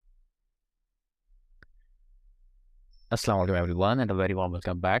Assalamu alaikum everyone and a very warm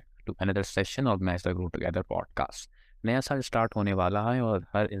welcome back to another session of Match the Grow Together podcast। नया साल start होने वाला है और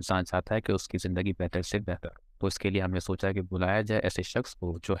हर इंसान चाहता है कि उसकी ज़िंदगी बेहतर से बेहतर। तो इसके लिए हमने सोचा है कि बुलाया जाए ऐसे शख्स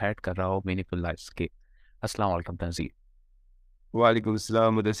को जो हेड कर रहा हो मीनिंगफुल लाइफ के। अस्सलाम वालेकुम तंजीम। वालेकुम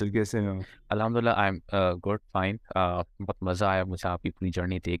अस्सलाम मुदस्सिर, कैसे हैं आप? अल्हम्दुलिल्लाह आई एम गुड फाइन। बहुत मज़ा आया मुझे आपकी पूरी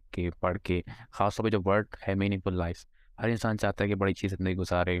जर्नी देख के पढ़ के, ख़ासतौर पे जो वर्ड है मीनिंगफुल लाइफ। हर इंसान चाहता है कि बड़ी अच्छी ज़िंदगी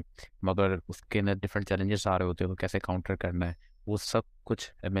गुजारे, मगर उसके अंदर डिफरेंट चैलेंजेस आ रहे होते हैं, वो कैसे काउंटर करना है, वो सब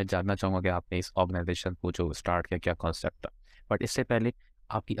कुछ मैं जानना चाहूँगा कि आपने इस ऑर्गेनाइजेशन को जो स्टार्ट किया क्या कॉन्सेप्ट था। बट इससे पहले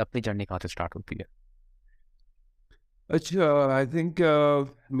आपकी अपनी जर्नी कहाँ से स्टार्ट होती है? अच्छा, आई थिंक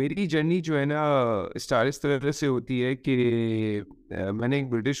मेरी जर्नी जो है ना स्टार इस तरह से होती है कि मैंने एक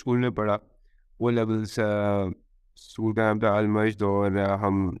ब्रिटिश स्कूल में पढ़ा। वो लेवल्स स्कूल का नाम था अल मज्द, और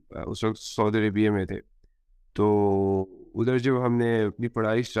हम उस वक्त सऊदी अरेबिया में थे। तो उधर जब हमने अपनी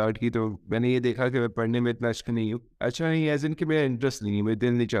पढ़ाई स्टार्ट की तो मैंने ये देखा कि मैं पढ़ने में इतना अच्छा नहीं हूँ। अच्छा नहीं एज इन कि मेरा इंटरेस्ट नहीं है, मेरा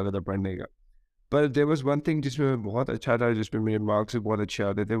दिल नहीं चाहता था पढ़ने का। पर देयर वाज़ वन थिंग जिसमें मैं बहुत अच्छा था, जिसमें मेरे मार्क्स भी बहुत अच्छे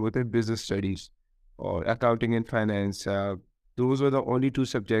आते थे, वो थे बिज़नेस स्टडीज़ और accounting and finance. Those were the only 2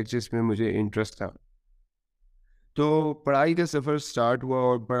 subjects जिसमें मुझे इंटरेस्ट था। तो पढ़ाई का सफ़र स्टार्ट हुआ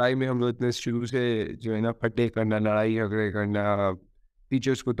और पढ़ाई में हम लोग इतने शुरू से जो है ना फट्टे करना, लड़ाई झगड़े करना,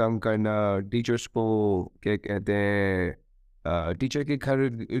 टीचर्स को तंग करना, टीचर्स को क्या कहते हैं, टीचर के घर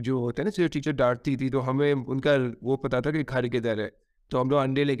जो होते हैं ना, जो टीचर डाँटती थी तो हमें उनका वो पता था कि घर किधर है। तो हम लोग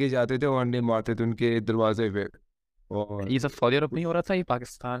अंडे लेके जाते थे और अंडे मारते थे उनके दरवाज़े पे। और ये सब सऊदी अरब में ही हो रहा था, ये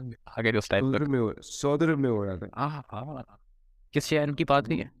पाकिस्तान में आगे उस टाइम तक? सऊदी अरब में हो रहा था। हाँ हाँ, किस शहर की बात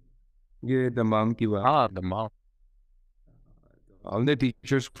है? ये दमाम की बात। हाँ दमाम। हमने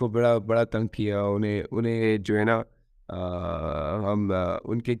टीचर्स को बड़ा बड़ा तंग किया, उन्हें उन्हें जो है ना हम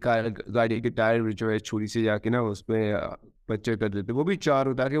उनके गाड़ी के टायर जो है छुरी से जाके ना उसमें पंचर कर देते, वो भी चार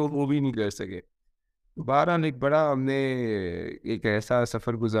होता कि वो भी नहीं कर सके। बहरहाल एक बड़ा हमने एक ऐसा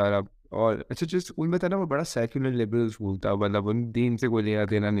सफ़र गुजारा। और अच्छा, जो स्कूल में था ना वो बड़ा सेक्युलर लिबरल स्कूल था, मतलब उन दीन से कोई लेना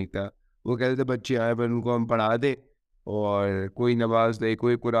देना नहीं था। वो कहते थे बच्चे आए पर उनको हम पढ़ा दें, और कोई नमाज नहीं,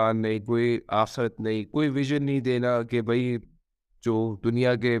 कोई कुरान नहीं, कोई आखिरत नहीं, कोई विजन नहीं देना कि भाई जो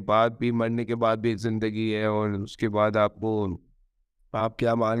दुनिया के बाद भी, मरने के बाद भी एक ज़िंदगी है और उसके बाद आपको आप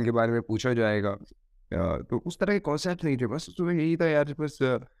क्या मान के बारे में पूछा जाएगा। तो उस तरह के कॉन्सेप्ट नहीं थे, बस उसमें यही था यार। बस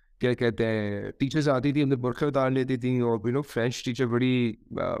क्या कहते हैं, टीचर्स आती थी, हमने बुर्का उतार लेती थी, और फ्रेंच टीचर बड़ी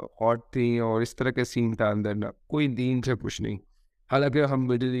हॉट थी, और इस तरह का सीन था अंदर ना, कोई दीन से कुछ नहीं। हालांकि हम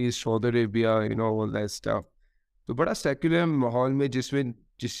middle east, Saudi Arabia, all that stuff. तो बड़ा सेक्युलर माहौल में, जिसमें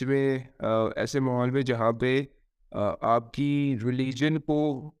जिसमें ऐसे माहौल में जहाँ पे आपकी रिलीजन को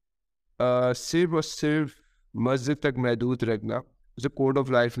सिर्फ और सिर्फ मस्जिद तक महदूद रखना, उसे कोड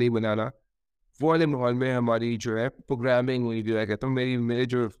ऑफ लाइफ नहीं बनाना, वो वाले माहौल में हमारी जो है प्रोग्रामिंग हुई भी। मैं कहता हूँ मेरी मेरे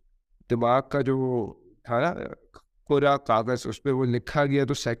जो दिमाग का जो था ना पूरा कागज़, उस पे वो लिखा गया।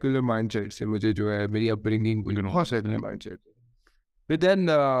 तो सेक्युलर माइंडसेट से मुझे जो है मेरी अपब्रिंगिंग हुई, बहुत सेक्युलर माइंडसेट। फिर देन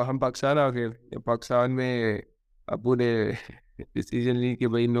हम पाकिस्तान आ गए। पाकिस्तान में अब्बू ने डिसीजन ली कि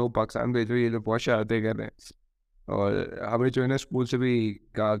भाई नो, पाकिस्तान भेजो, ये लोग बहुत शरारतें कर रहे हैं। और हमें जो है ना स्कूल से भी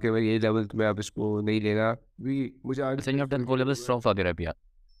कहा कि भाई ये लेवल में आप इसको नहीं लेना। भी मुझे आज अच्छा, you have done O levels from Saudi Arabia?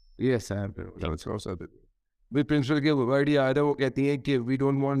 Yes, I am so भी प्रिंसिपल के वर्ड ही आया था, वो कहती है कि we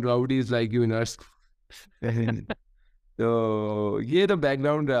don't want rowdies like you in our school. तो ये तो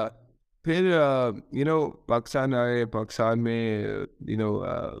बैकग्राउंड रहा। फिर पाकिस्तान आए। पाकिस्तान में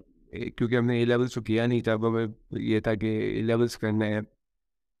क्योंकि हमने ए लेवल्स तो किया नहीं था, अब हमें ये था कि ए लेवल्स करने हैं।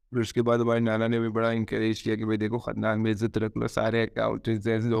 फिर उसके बाद हमारे नाना ने भी बड़ा इंकरेज किया कि भाई देखो, ख़ानदान में इज़्ज़त रख लो, सारे अकाउंटेंट्स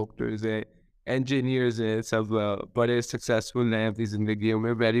हैं, डॉक्टर्स हैं, इंजीनियर्स हैं, सब बड़े सक्सेसफुल हैं अपनी ज़िंदगियों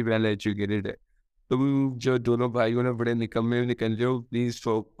में, वेरी वेल एजुकेटेड है। तुम जो दोनों भाइयों ने बड़े निकम्मे निकल रहे हो, please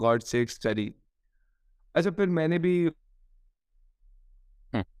for God sake study. अच्छा, फिर मैंने भी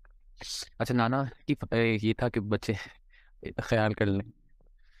हम्म, अच्छा, नाना की ये था कि बच्चे ख्याल कर लें।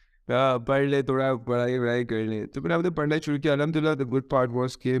 पढ़ ले, थोड़ा पढ़ाई वढ़ाई कर ले। तो मैंने पढ़ना शुरू किया। अलहमदिल्ला द गुड पार्ट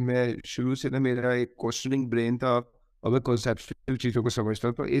वाज कि मैं शुरू से ना मेरा एक क्वेश्चनिंग ब्रेन था, और मैं कॉन्सेप्चुअल चीज़ों को समझता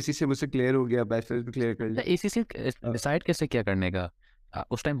हूँ। तो एसी से मुझसे क्लियर हो गया, बैचलर्स भी क्लियर कर लिया। एसीसी डिसाइड कैसे किया करने का?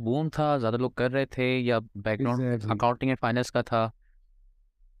 उस टाइम बूम था, ज़्यादा लोग कर रहे थे, या background exactly. Accounting and finance का था?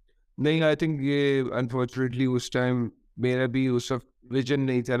 नहीं, आई थिंक ये अनफॉर्चुनेटली उस टाइम मेरा भी उस वक्त विजन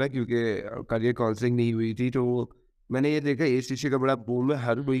नहीं था ना, क्योंकि करियर काउंसलिंग नहीं हुई थी। तो मैंने ये देखा एसीसी का बड़ा बूम है,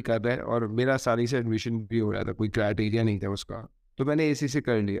 हर कोई कर रहा है, और मेरा आसानी से एडमिशन भी हो रहा था, कोई क्राइटेरिया नहीं था उसका। तो मैंने एसीसी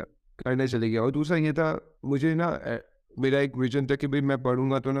कर लिया, करने चले गया। और दूसरा ये था, मुझे ना मेरा एक विजन था कि भाई मैं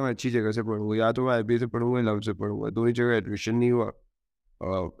पढ़ूंगा तो ना मैं अच्छी जगह से पढ़ूंगा, या तो मैं IB से पढ़ूंगा या लव से पढ़ूंगा। दोनों जगह एडमिशन नहीं हुआ,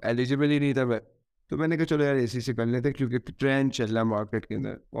 एलिजिबल ही नहीं था मैं। तो मैंने कहा चलो यार एसी से कर लेते हैं, क्योंकि ट्रेंड चल रहा है मार्केट के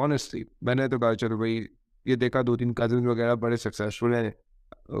अंदर। ऑनेस्टली मैंने तो कहा चलो भाई ये देखा 2-3 कज़िन वगैरह बड़े सक्सेसफुल हैं,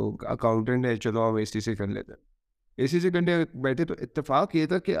 अकाउंटेंट है, चलो हम एसी से कर लेते हैं। एसी से करने बैठे तो इत्तेफ़ाक ये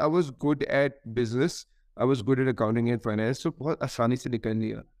था कि I was good at business, I was good at accounting and finance, तो बहुत आसानी से निकल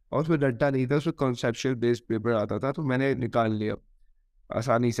लिया। और उसमें रट्टा नहीं था, उसमें कॉन्सेप्चुअल बेस्ड पेपर आता था, तो मैंने निकाल लिया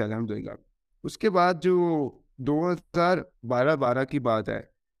आसानी से अल्हम्दुलिल्लाह। उसके बाद जो 2012 की बात है,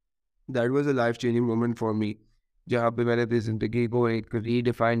 that was a life changing moment for me, जहाँ पे मैंने अपनी ज़िंदगी को एक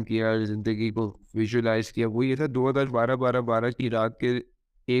रीडिफाइन किया, ज़िंदगी को विजुअलाइज़ किया। वो ये था 2012 की रात के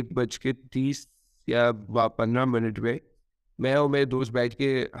 1:30 या 15 मिनट में मैं और मेरे दोस्त बैठ के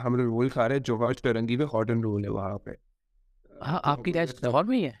हम लोग रोल खा रहे हैं, जौहर चौरंगी में हॉट एंड रोल है वहाँ पे। हाँ, तो आपकी हमारे रिहाइश साथ लाहौर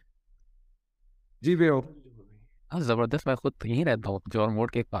में ही है? जी भैया। हाँ, ज़बरदस्त, मैं खुद यहीं रहता हूँ, जौहर मोड़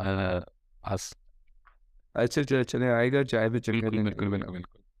के पास। अच्छा, चले आएगा, चाय पे चक्कर बिल्कुल, बिल्कुल, लगाएगा। बिल्कुल,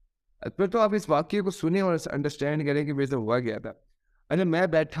 बिल्कुल। फिर तो आप इस वाक़ये को सुनें और अंडरस्टैंड करें कि मेरे साथ हुआ क्या था। अच्छा, मैं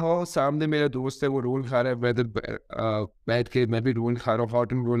बैठा हूँ, सामने मेरा दोस्त है, वो रोल खा रहा है, मैं इधर बैठ के मैं भी रोल खा रहा हूँ।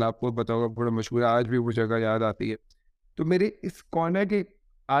 हॉट एंड रोल आपको पता होगा बड़ा मशहूर है, आज भी वो जगह याद आती है। तो मेरे इस कॉर्नर के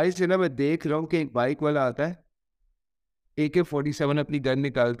आय से ना मैं देख रहा हूँ कि एक बाइक वाला आता है, AK-47 अपनी गन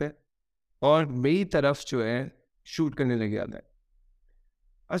निकालता है और मेरी तरफ जो है शूट करने लग जाता है।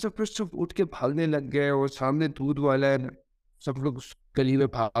 अच्छा, फिर सब उठ के भागने लग गए और सामने दूध वाला है, सब लोग उस गली में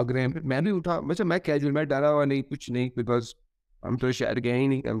भाग रहे हैं। फिर मैं भी उठा, वैसे मैं कैजुअल, मैं डरा हुआ नहीं, कुछ नहीं, बिकॉज़ हम तो शहर गए ही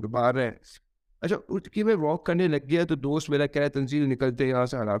नहीं, हम तो बाहर रहे। अच्छा, उठ के मैं वॉक करने लग गया तो दोस्त मेरा कह रहा है, तंजील निकलते हैं यहाँ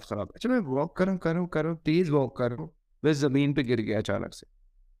से, हालात ख़राब। अच्छा, मैं वॉक कर रहा हूँ, तेज़ वॉक कर रहा हूँ, मैं ज़मीन पे गिर गया अचानक से।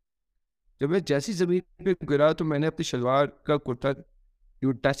 जब मैं जैसे ही ज़मीन पे गिरा तो मैंने अपनी शलवार का कुर्ता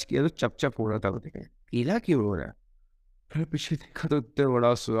यूँ टच किया तो चप-चप हो रहा था, मुझे कहा, गीला क्यों हो रहा है? फिर पीछे देखा तो इतना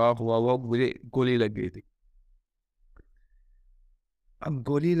बड़ा सुराख हुआ हुआ, मुझे गोली लग गई थी। अब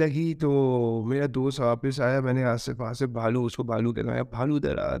गोली लगी तो मेरा दोस्त वापस आया, मैंने आस-पास से भालू, उसको भालू कहलाया, भालू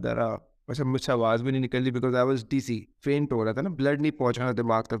डरा। अच्छा, मुझसे आवाज़ भी नहीं निकल रही, बिकॉज़ आई वाज़ डिज़ी, फेंट हो रहा था ना, ब्लड नहीं पहुँच रहा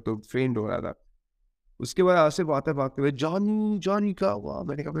दिमाग तक, तो फेंट हो रहा था। उसके बाद आस से भागते हुए, जॉनी, जॉनी क्या हुआ?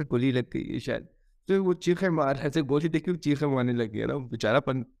 मैंने कहा, भाई गोली लग गई है शायद। तो वो चीखें मार रहे थे, गोली देख के वो चीखें मारने लग गया ना, बेचारा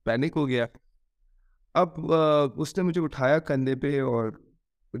पैनिक हो गया। अब उसने मुझे उठाया कंधे पे और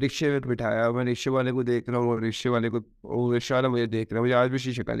रिक्शे में बिठाया। मैं रिक्शे वाले को देख रहा हूँ और रिक्शे वाले को, वो रिक्शा वाला मुझे देख रहा है। मुझे आज भी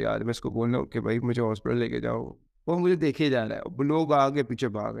उसकी शक्ल याद है। मैं उसको बोल रहा हूँ कि भाई मुझे हॉस्पिटल लेके जाओ। वो मुझे देखे जा रहा है। अब लोग आगे पीछे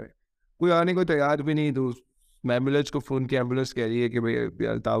भाग रहे हैं। कोई आने को तैयार भी नहीं। तो मैं एम्बुलेंस को फ़ोन किया, एम्बुलेंस कह रही है कि भाई अभी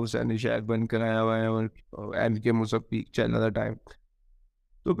अल्ताफ़ हुसैन ने शायद बंद कराया हुआ है और एमके मुसफ़ पीक चल रहा था टाइम।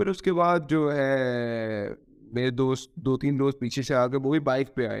 तो फिर उसके बाद जो है मेरे दोस्त 2-3 दोस्त पीछे से आ गए, वो भी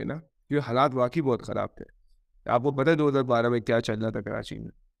बाइक पे आए ना, क्योंकि हालात वाक़ई बहुत ख़राब थे। आपको पता है 2012 में क्या चल रहा था कराची में।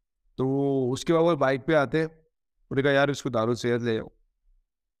 तो उसके बाद वो बाइक पे आते हैं, उन्होंने कहा यार इसको दारुल-सेहत ले जाओ,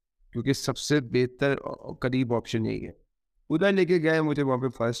 क्योंकि सबसे बेहतर करीब ऑप्शन यही है। उधर लेके गए, मुझे वहाँ पे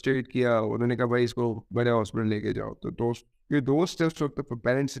फर्स्ट एड किया, उन्होंने कहा भाई इसको बड़े हॉस्पिटल लेके जाओ। तो दोस्त थे उस वक़्त,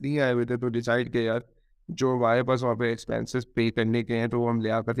 पेरेंट्स नहीं आए हुए थे, तो डिसाइड किया यार जो हमारे पास वहाँ पे एक्सपेंसेस पे करने के हैं तो वो हम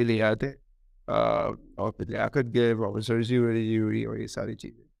लियाकत ही ले आए थे। और फिर लियाकत गए, वहाँ पे सर्जरी-वर्जरी हुई और ये सारी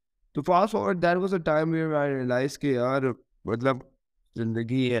चीज़ें। तो fast forward that was a time where I realise कि यार मतलब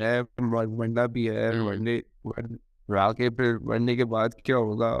ज़िंदगी है, मरना भी है, हुँ। मर आके फिर मरने के बाद क्या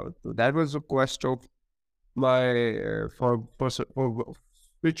होगा? तो that was the quest of my for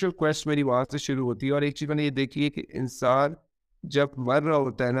spiritual quest मेरी वहाँ से शुरू होती है। और एक चीज़ मैंने ये देखी है कि इंसान जब मर रहा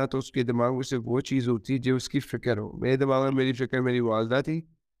होता है ना, तो उसके दिमाग में सिर्फ़ वो चीज़ होती है जो उसकी फ़िक्र हो। मेरे दिमाग में मेरी फ़िक्र मेरी वालदा थी,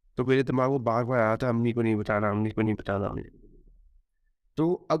 तो मेरे दिमाग में बार-बार आया था, अम्मी को नहीं बताना, अम्मी को नहीं बताना, अम्मी को नहीं बताना।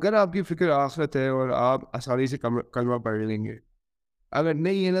 तो अगर आपकी फ़िक्र आख़िरत है और आप आसानी से कलमा पढ़ लेंगे, अगर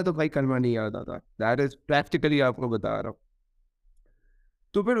नहीं है ना तो भाई कलमा नहीं याद आता। दैट इज़ प्रैक्टिकली आपको बता रहा हूँ।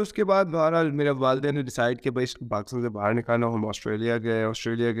 तो फिर उसके बाद बहरहाल मेरे वालिदैन ने डिसाइड किया भाई इसको पाकिस्तान से बाहर निकालना। हम ऑस्ट्रेलिया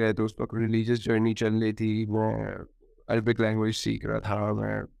गए तो उस वक़्त रिलीजियस जर्नी चल रही थी। मैं अरबिक लैंग्वेज सीख रहा था,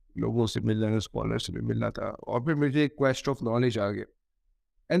 मैं लोगों से मिल रहा था, स्कॉलर से भी मिल रहा था और फिर मुझे एक क्वेस्ट ऑफ नॉलेज आ गया।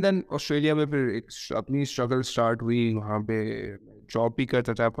 एंड देन ऑस्ट्रेलिया में फिर एक अपनी स्ट्रगल स्टार्ट हुई। वहाँ पे जॉब भी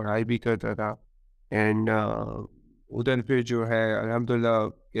करता था, पढ़ाई भी करता था। एंड उधर फिर जो है अल्हम्दुलिल्लाह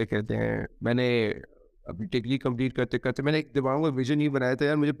क्या कहते हैं, मैंने अपनी डिग्री कंप्लीट करते-करते मैंने एक दिमाग में विज़न ये बनाया था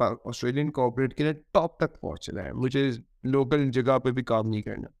यार, मुझे ऑस्ट्रेलियन कॉर्पोरेट के लिए टॉप तक पहुँचना है। मुझे लोकल जगह पे भी काम नहीं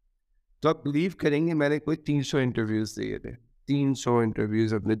करना। तो आप बिलीव करेंगे मैंने कोई 300 इंटरव्यूज़ दिए थे। 300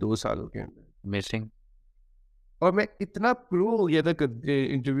 इंटरव्यूज़ अपने 2 सालों के अंदर। मिसिंग। और मैं इतना प्रो हो गया था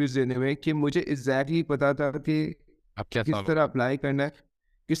इंटरव्यूज़ देने में कि मुझे एग्ज़ैक्टली पता था कि अब क्या किस सॉल्व तरह होगा? अप्लाई करना है,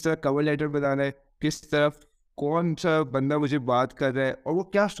 किस तरह कवर लेटर बनाना है, किस तरफ कौन-सा बंदा मुझे बात कर रहा है और वो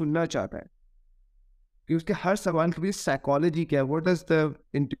क्या सुनना चाहता है। कि उसके हर सवाल के पीछे साइकोलॉजी क्या है, what does the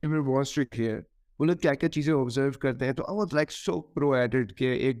interviewer wants to hear, वो लोग क्या-क्या चीज़ें ऑब्ज़र्व करते हैं। तो I was like so pro at it कि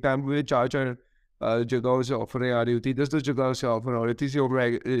एक टाइम मुझे 4-4 जगहों से ऑफरें आ रही होती, 10-10 जगहों से ऑफर आ रही थी, तो मैं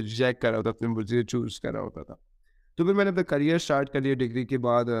रिजेक्ट कर रहा था, अपनी मर्जी से चूज़ कर रहा होता था। तो फिर मैंने अपना करियर स्टार्ट कर लिया डिग्री के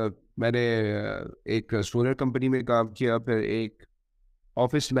बाद। मैंने एक सोलर कंपनी में काम किया, फिर एक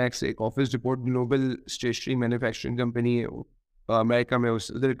ऑफिस मैक्स, एक Office Depot global stationery manufacturing company है वो, अमेरिका में,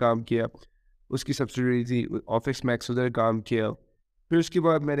 उस उधर काम किया। उसकी सब्सिडरी थी ऑफिस मैक्स, उधर काम किया। फिर उसके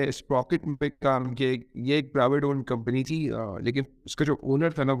बाद मैंने स्प्रॉकेट में काम किया। ये एक प्राइवेट ओन्ड कंपनी थी, लेकिन उसका जो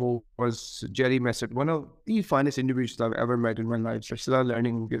ओनर था ना वो was Jerry Massett, one of the finest individuals I have ever met in my life. सबसे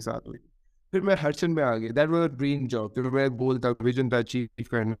लर्निंग उनके साथ हुई। फिर मैं हडसन में आ गया, that was a dream job, फिर मेरा गोल था, विजन था, अचीव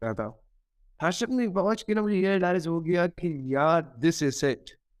करना था। हर्षद में पहुंच के ना मुझे ये रियलाइज हो गया कि यार this is it.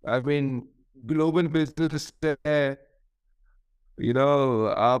 I mean global business है, यू नो,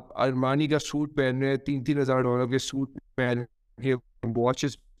 आप अरमानी का सूट पहन रहे हैं, $3,000 के सूट पहन के,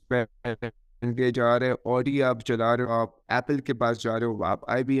 वॉचेस पहन के जा रहे हैं, ऑडी आप चला रहे हो, आप एप्पल के पास जा रहे हो, आप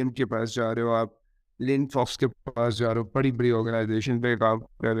IBM के पास जा रहे हो, आप लिन फॉक्स के पास जा रहे हो, बड़ी बड़ी ऑर्गेनाइजेशन पे काम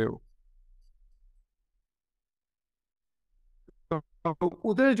कर रहे हो। तो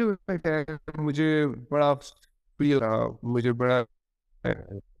उधर जो है मुझे बड़ा फील रहा, मुझे बड़ा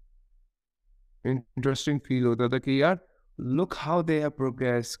इंटरेस्टिंग फील होता था कि यार look how they have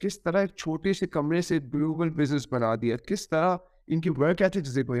progress, किस तरह एक छोटे से कमरे से ग्लोबल बिजनेस बना दिया, किस तरह इनकी वर्क एथिक्स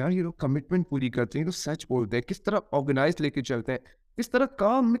देखो यार, ये लोग कमिटमेंट पूरी करते हैं, तो सच बोलते हैं, किस तरह ऑर्गेनाइज लेके चलते हैं, किस तरह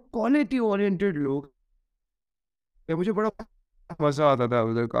काम में क्वालिटी ओरिएंटेड लोग हैं। मुझे बड़ा मजा आता था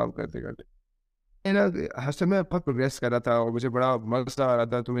उधर काम करते करते। मैं ना हर समय बहुत प्रोग्रेस कर रहा था और मुझे बड़ा मजा आ रहा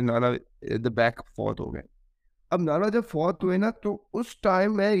था। तो मेरे नाना द बैक फॉत हो गए। अब नाना जब फौत हुए ना, तो उस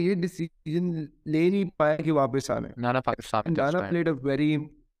टाइम मैं ये डिसीजन ले नहीं पाया कि वापस आना है। नाना पाकिस्तान में थे उस नाना टाइम। प्लेड अ वेरी,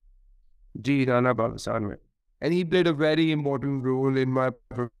 जी नाना पाकिस्तान में, and he played a very important role in my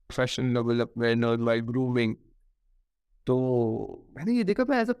professional development और माय ग्रूमिंग। तो मैंने ये देखा,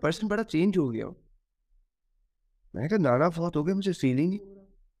 मैं एज अ पर्सन बड़ा चेंज हो गया हूँ। मैंने कहा नाना फौत हो गए, मुझे फीलिंग नहीं हो रहा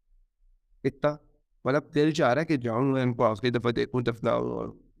इतना, मतलब दिल चाह रहा है कि जाऊँ मैं उनको आखिरी दफा देखूँ, दफनाऊँ,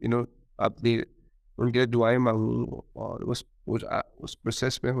 और अपनी उनके लिए दुआएं मांगूँ, और उस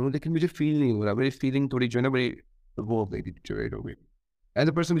प्रोसेस में हूँ। लेकिन मुझे फील नहीं हो रहा, मेरी फीलिंग थोड़ी जो है ना, बड़ी वो हो गई, डिटेरियोरेट हो गई। एज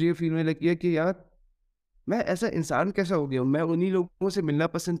अ पर्सन मुझे ये फील होने लगी है कि यार मैं ऐसा इंसान कैसा हो गया हूँ। मैं उन्हीं लोगों से मिलना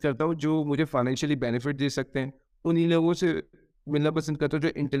पसंद करता हूँ जो मुझे फाइनेंशियली बेनिफिट दे सकते हैं, उन्हीं लोगों से मिलना पसंद करता हूँ जो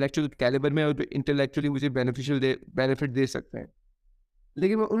इंटेलेक्चुअल कैलिबर में और जो इंटेलेक्चुअली मुझे बेनिफिट दे सकते हैं।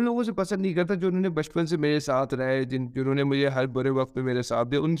 लेकिन मैं उन लोगों से पसंद नहीं करता जो उन्होंने बचपन से मेरे साथ रहे, जिन्होंने मुझे हर बुरे वक्त में मेरे साथ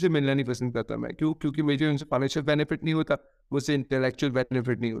दिया, उनसे मिलना नहीं पसंद करता मैं। क्योंकि मुझे उनसे फाइनेंशियल बेनिफिट नहीं होता, मुझसे इंटेलेक्चुअल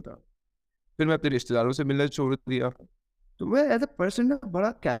बेनिफिट नहीं होता। फिर मैं अपने रिश्तेदारों से मिलना छोड़ दिया। तो मैं एज अ पर्सन ना बड़ा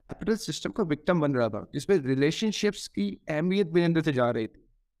कैपिटल सिस्टम का विक्टिम बन रहा था, जिसमें रिलेशनशिप्स की अहमियत मेरे अंदर से जा रही थी।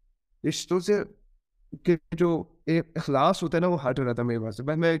 रिश्तों से कि जो एक इखलास होता है ना, वो हट रहा था मेरे पास से।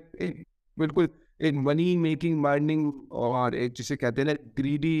 मैं एक बिल्कुल एक मनी मेकिंग माइंडिंग, और एक जिसे कहते हैं ना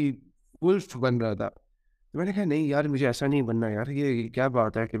ग्रीडी वुल्फ बन रहा था। तो मैंने कहा नहीं यार, मुझे ऐसा नहीं बनना यार, ये क्या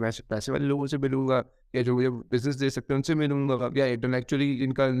बात है कि मैं सिर्फ पैसे वाले लोगों से मिलूंगा, या जो मुझे बिजनेस दे सकते हैं उनसे मिलूंगा, या इंटेलेक्चुअली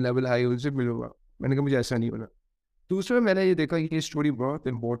जिनका लेवल हाई उनसे मिलूंगा। मैंने कहा मुझे ऐसा नहीं होना। दूसरा मैंने ये देखा, ये स्टोरी बहुत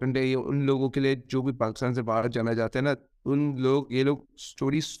इंपॉर्टेंट है, ये उन लोगों के लिए जो भी पाकिस्तान से बाहर जाना चाहते हैं ना, ये लोग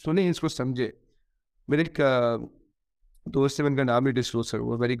स्टोरी सुने, इसको समझे। मेरे एक दोस्त है, उनका नाम ही डिस्क्लोज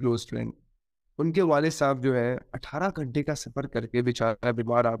करूँगा, वेरी क्लोज फ्रेंड। उनके वालिद साहब जो है 18 घंटे का सफ़र करके बेचारा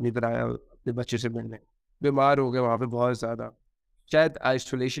बीमार आदमी इधर आया अपने बच्चे से मिलने। बीमार हो गए वहाँ पे बहुत ज़्यादा, शायद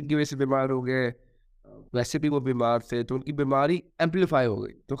आइसोलेशन की वजह से बीमार हो गए, वैसे भी वो बीमार थे, तो उनकी बीमारी एम्पलीफाई हो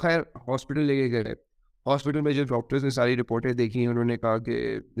गई। तो खैर हॉस्पिटल लेके गए। हॉस्पिटल में जो डॉक्टर्स ने सारी रिपोर्टें देखी, उन्होंने कहा कि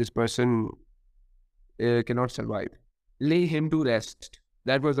this person can not survive, ले him to rest,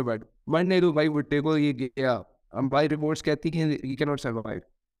 that was the word. मन नहीं तो भाई बुट्टे को ये गया, हम भाई रिपोर्ट्स कहती कि ही कैन नॉट सर्वाइव।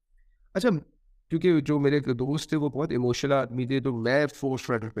 अच्छा, क्योंकि जो मेरे एक दोस्त थे वो बहुत इमोशनल आदमी थे, तो मैं फोर्स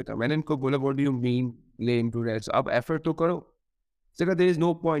फ्रंट पे था। मैंने इनको बोला व्हाट डू यू मीन ले हिम टू रेस्ट, आप एफर्ट तो करो। Sir there is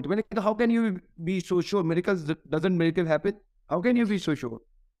no point. मैंने कहा how can you B so sure, miracles doesn't miracle happen, how can you B so sure.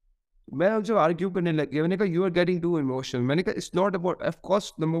 मैं उनसे आर्ग्यू करने लग गया। मैंने कहा you are getting to emotional. मैंने कहा it's not about, of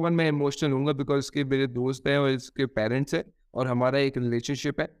course number one मैं इमोशनल हूँ बिकॉज इसके मेरे दोस्त हैं और इसके पेरेंट्स हैं और हमारा एक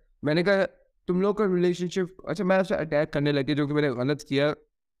रिलेशनशिप है। मैंने कहा तुम लोग का रिलेशनशिप, अच्छा मैं उसे अटैक करने लगे, जो कि मैंने गलत किया,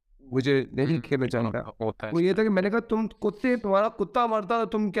 मुझे नहीं खेलना चाहता। होता है वो ये इसमें। था कि मैंने कहा तुम कुत्ते, तुम्हारा कुत्ता मरता तो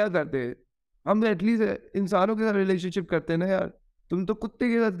तुम क्या करते? हम एटलीस्ट इंसानों के साथ रिलेशनशिप करते हैं ना यार, तुम तो कुत्ते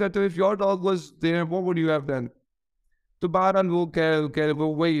के साथ करते हो। If your dog was there what would you have done? तो बहरहाल वो कह वो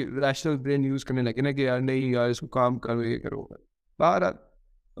वही रैशनल ब्रेन यूज करने लगे ना कि यार नहीं यार इसको काम करो, ये करो।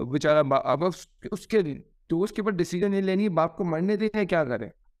 बहरहाल बेचारा अब उसके दोस्त के ऊपर डिसीजन ये लेनी है, बाप को मरने देना है, क्या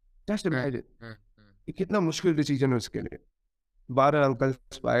करे? जस्ट इमेजिन, ये कितना मुश्किल डिसीजन है उसके लिए। 12 अंकल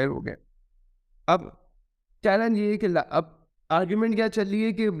एक्सपायर हो गए। अब चैलेंज ये है कि अब आर्ग्यूमेंट क्या चल रही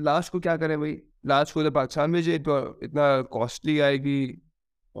है कि लाश को क्या करें भाई, लाश को तो पाकिस्तान में जे तो इतना कॉस्टली आएगी,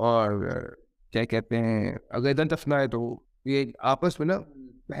 और क्या कहते हैं अगर इधर दफना है तो ये आपस में ना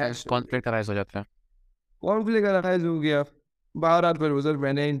बहस हो गई, कॉन्फ्लिक्ट अराइज हो जाता है। कॉन्फ्लिक्ट अराइज हो गया। बहरहाल फिर उधर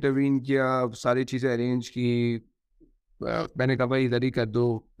मैंने इंटरवीन किया, सारी चीज़ें अरेंज की, मैंने कहा भाई इधर ही कर दो,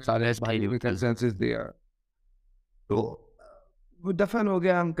 सारे बेस्ट यही भाइयों ने होता है। कंसेंसस दिया, तो वो दफन हो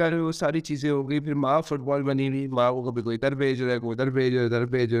गया अंकल, वो सारी चीज़ें हो गई। फिर माँ फुटबॉल बनी हुई, माँ को कभी कोई इधर भेज रहा है, कोई उधर भेज रहा है, इधर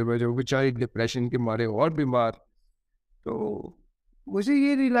भेज रहा है, जो बेचारी डिप्रेशन के मारे और बीमार। तो मुझे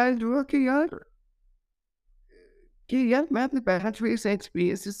ये रियलाइज हुआ कि यार मैं अपने पेरेंट्स में इस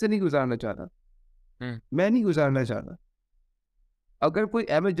एक्सपीरियंस से नहीं गुजारना चाहता, हुँ, मैं नहीं गुजारना चाहता। अगर कोई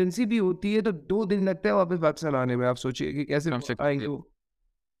इमरजेंसी भी होती है तो 2 दिन लगते हैं वापस पाकिस्तान आने में, आप सोचिए कि कैसे कम से आएँगे कम। वो।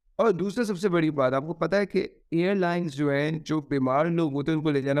 और दूसरा सबसे बड़ी बात, आपको पता है कि एयरलाइंस जो हैं, जो बीमार लोग होते हैं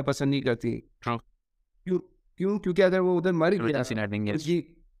उनको ले जाना पसंद नहीं करती। ट्रू। क्यों? क्यों? क्योंकि अगर वो उधर मर गया, इमरजेंसी लैंडिंग, यस। उनकी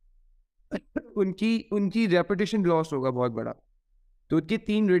उनकी उनकी रेपुटेशन लॉस होगा बहुत बड़ा। तो उनकी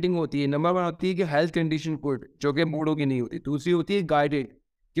 3 रेटिंग होती है। नंबर 1 होती है कि हेल्थ कंडीशन गुड, जो कि बूढ़ों की नहीं होती। दूसरी होती है गाइडेड,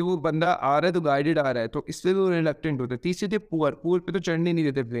 कि वो बंदा आ रहा है तो गाइडेड आ रहा है, तो इसलिए वो रिलक्टेंट होता है। तीसरी थी पुअर, पुअर पे तो चढ़ने नहीं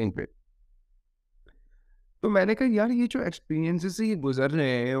देते प्लेन पे। तो मैंने कहा यार ये जो एक्सपीरियंसेस से ये गुजर रहे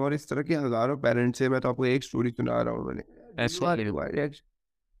हैं, और इस तरह के हज़ारों पेरेंट्स हैं, मैं तो आपको एक स्टोरी सुना रहा हूँ मैंने। ऐसे ही है।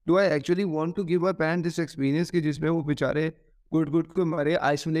 Do I actually want to give a parent this experience कि जिसमें वो बेचारे गुट-गुट के मरे,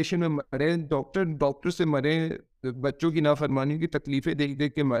 आइसोलेशन में मरे, डॉक्टर डॉक्टर से मरे, बच्चों की नाफरमानी की तकलीफ़ें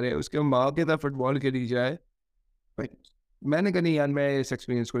देख-देख के मरे, उसके माँ के साथ फुटबॉल खेली जाए। भाई, मैंने कहा नहीं यार मैं इस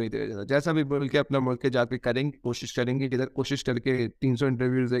एक्सपीरियंस को नहीं दे रहा। जैसा भी बोल के अपना मुल्क के जाके करेंगे, कोशिश करेंगे, किधर कोशिश करके 300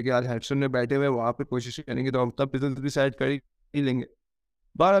 इंटरव्यूज़ देके आज हेडसन में बैठे हुए हैं, वहाँ पे कोशिश करेंगे तो हम तब बिज़नेस डिसाइड कर ही लेंगे।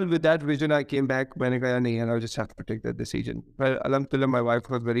 But with that vision, I came back. मैंने कहा नहीं यार, I just have to take that decision. But alhamdulillah, my wife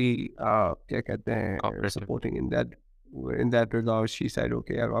was very क्या कहते हैं cooperative. supporting in that regard. She said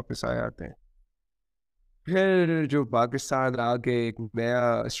okay यार वापस आ जाते हैं। फिर जो पाकिस्तान आके एक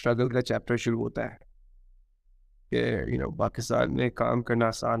नया स्ट्रगल का चैप्टर शुरू होता है कि पाकिस्तान में काम करना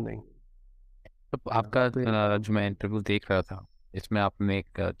आसान नहीं। तो आपका यहाँ पे जो मैं इंटरव्यू देख रहा था, इसमें आपने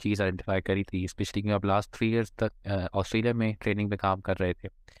एक चीज़ आइडेंटिफ़ाई करी थी, स्पेशली कि आप लास्ट 3 इयर्स तक ऑस्ट्रेलिया में ट्रेनिंग पे काम कर रहे थे,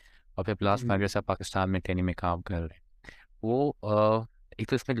 और फिर लास्ट 5 इयर्स आप पाकिस्तान में ट्रेनिंग में काम कर रहे हैं। वो एक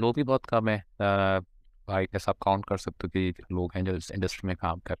तो इसमें लोग भी बहुत कम है, आई गेस आप काउंट कर सकते हो कि लोग हैं जो इस इंडस्ट्री में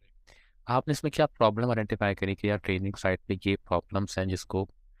काम कर रहे हैं। आपने इसमें क्या प्रॉब्लम आइडेंटिफ़ाई करी कि यार ट्रेनिंग साइट पे ये प्रॉब्लम्स हैं जिसको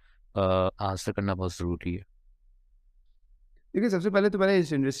आंसर करना बहुत ज़रूरी है? देखिए सबसे पहले तो मैंने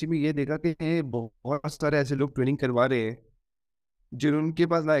इस इंडस्ट्री में ये देखा कि बहुत सारे ऐसे लोग ट्रेनिंग करवा रहे हैं जिनके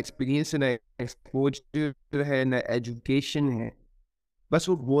पास ना एक्सपीरियंस है, ना एक्सपोजर है, ना एजुकेशन है, बस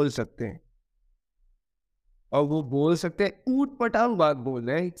वो बोल सकते हैं। और वो बोल सकते हैं, ऊट-पटांग बात बोल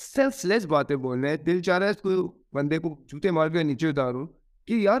रहे हैं, सेंसलेस बातें बोल रहे हैं। दिल चाह रहा है इसको बंदे को जूते मार के नीचे उतारूँ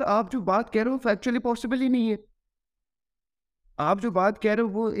कि यार आप जो बात कह रहे हो फैक्चुअली पॉसिबल ही नहीं है। आप जो बात कह रहे हो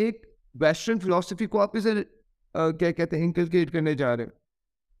वो एक वेस्टर्न फिलॉसफी को आप इसे क्या कहते हैं इनकलकेट करने जा रहे हो।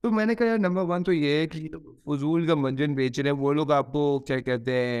 तो मैंने कहा यार नंबर 1 तो ये है कि फ़ुज़ूल का मंजन बेच रहे हैं वो लोग, आपको क्या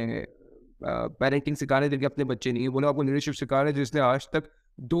कहते हैं पैरेंटिंग सिखाने देंगे, अपने बच्चे नहीं। वो लोग आपको लीडरशिप सिखा रहे हैं जिसने आज तक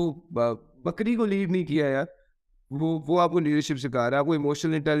 2 बकरी को लीड नहीं किया यार। वो आपको लीडरशिप सिखा रहा है, आपको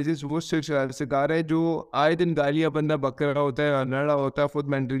इमोशनल इंटेलिजेंस वो सिखा रहा है जो आए दिन गालियाँ बंदा बक रहा होता है, लड़ रहा होता है, खुद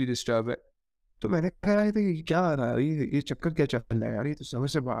मेंटली डिस्टर्ब है। तो मैंने कहा यार ये क्या आ रहा है? ये चक्कर क्या चल रहा है यार? ये तो समझ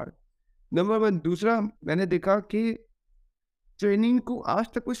से बाहर है। नंबर 1 दूसरा मैंने देखा कि ट्रेनिंग को आज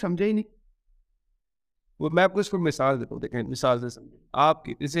तक कोई समझा ही नहीं। वो मैं आपको इसको मिसाल देता हूँ, देखें मिसाल से समझें। आप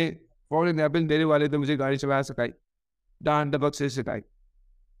जैसे फॉर एग्ज़ाम्पल मेरे वाले ने मुझे गाड़ी चलाना सिखाई, डाँट-डपट से सिखाई।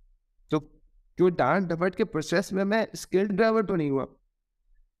 तो जो डाँट-डपट के प्रोसेस में मैं स्किल्ड ड्राइवर तो नहीं हुआ,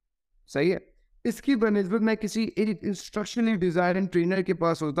 सही है? इसकी बनिस्बत मैं किसी एक इंस्ट्रक्शनल डिज़ाइन ट्रेनर के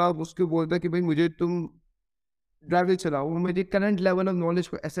पास होता, उसको बोलता कि भाई मुझे तुम ड्राइवर चलाओ, वो मेरे करंट लेवल ऑफ नॉलेज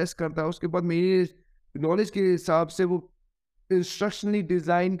को असेस करता, उसके बाद मेरी नॉलेज के हिसाब से वो इंस्ट्रक्शनली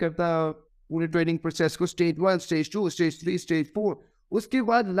डिज़ाइन करता पूरे ट्रेनिंग प्रोसेस को, स्टेज 1, स्टेज 2, स्टेज 3, स्टेज 4। उसके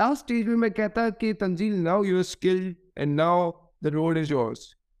बाद लास्ट स्टेज में मैं कहता कि Tanzeel now you are skilled and now the road is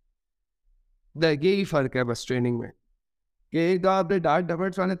yours. यही फ़र्क है बस ट्रेनिंग में। कि एक आपने डार्क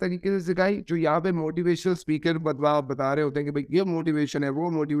डबर्स वाले तरीके से सिखाई, जो यहाँ पे मोटिवेशनल स्पीकर बता रहे होते हैं कि भाई ये मोटिवेशन है, वो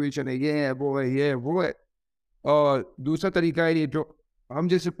मोटिवेशन है, ये है, वो है, ये है, वो है। और दूसरा तरीका है ये जो हम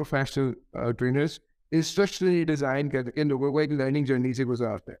जैसे प्रोफेशनल ट्रेनर्स इंस्ट्रक्शनली डिज़ाइन करके लोगों को एक लर्निंग जर्नी से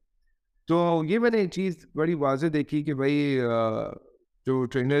गुजारते हैं। तो ये मैंने एक चीज़ बड़ी वाज़ेह देखी कि भाई जो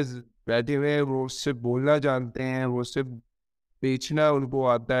ट्रेनर्स बैठे हुए हैं वो सिर्फ बोलना जानते हैं, वो सिर्फ बेचना उनको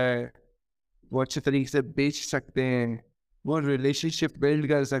आता है, वो अच्छे तरीके से बेच सकते हैं, वो रिलेशनशिप बिल्ड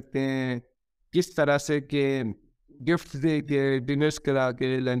कर सकते हैं, किस तरह से कि गिफ्ट दे के, डिनर्स करा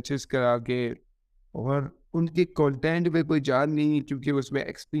के, लंचेस करा के, और उनके कंटेंट में कोई जान नहीं है क्योंकि उसमें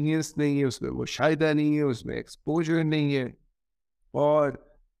एक्सपीरियंस नहीं है, उसमें मुशाहिदा नहीं है, उसमें एक्सपोजर नहीं है, और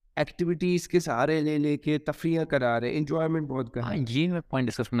एक्टिविटीज़ के सहारे ले लेके तफरीह करा रहे हैं, एंजॉयमेंट बहुत करा हाँ, रहे हैं। ये मैं पॉइंट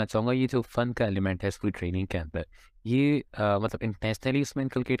डिस्कस करना चाहूँगा, ये जो फ़न का एलिमेंट है इस पूरी ट्रेनिंग के अंदर, ये मतलब इंटेंशनली इसमें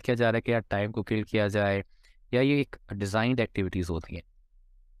इनकलकेट किया जा रहा है कि यार टाइम को किल किया जाए, या ये एक डिज़ाइन्ड एक्टिविटीज़ होती हैं?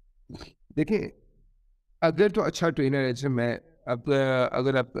 देखिए, अगर तो अच्छा ट्रेनर है, जैसे मैं, अब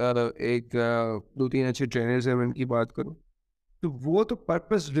अगर आप एक 2-3 अच्छे ट्रेनर्स हैं, मैं उनकी बात करूँ, तो वो तो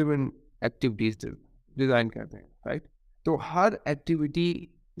पर्पस ड्रिवन एक्टिविटीज़ डिज़ाइन करते हैं, राइट? तो हर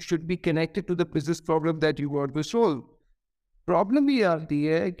activity should be connected to the business problem that you want to solve. Problem ये आती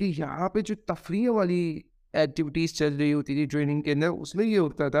है कि यहाँ पे जो तफरीह वाली एक्टिविटीज़ चल रही होती थी ट्रेनिंग के अंदर, उसमें ये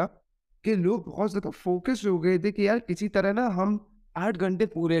होता था कि लोग बहुत ज़्यादा फोकस हो गए थे कि यार किसी तरह ना हम 8 घंटे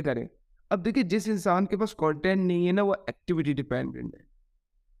पूरे करें। अब देखिए, जिस इंसान के पास कंटेंट नहीं है ना, वो एक्टिविटी डिपेंडेंट है।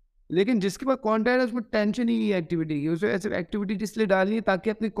 लेकिन जिसके पास कंटेंट है, उसमें टेंशन ही नहीं है एक्टिविटी की। उसे ऐसे एक्टिविटी इसलिए डालनी है ताकि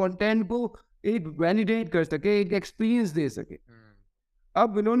अपने कंटेंट को एक वैलिडेट कर सके, एक एक्सपीरियंस दे सके। हुँ।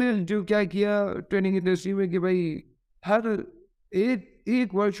 अब इन्होंने जो क्या किया ट्रेनिंग इंडस्ट्री में कि भाई हर एक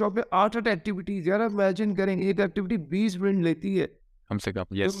एक वर्कशॉप में 8-8 एक्टिविटीज़, यार आप इमेजिन करें, एक एक्टिविटी 20 मिनट लेती है। कम से कम,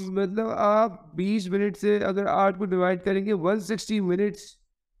 तो यस। मतलब आप 20 मिनट से अगर 8 को डिवाइड करेंगे, 160 मिनट्स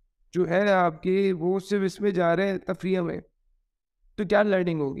जो है आपके, वो सिर्फ़ इसमें जा रहे हैं तफरीह में। तो क्या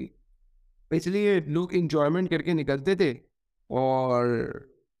लर्निंग होगी? इसलिए लोग एन्जॉयमेंट करके निकलते थे और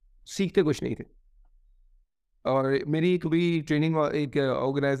सीखते कुछ नहीं थे। और मेरी कभी ट्रेनिंग एक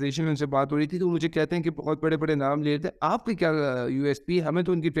ऑर्गेनाइज़ेशन में उनसे बात हो रही थी, तो मुझे कहते हैं कि बहुत बड़े-बड़े नाम ले रहे थे, आपकी क्या यूएसपी है? हमें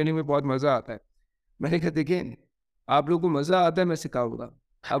तो उनकी ट्रेनिंग में बहुत मज़ा आता है। मैंने कहा देखिए, आप लोगों को मज़ा आता है, मैं सिखाऊँगा।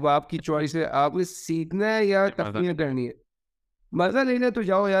 अब आपकी चॉइस है, आपको सीखना है या मज़ा तफ़रीह करनी है। मज़ा लेना है तो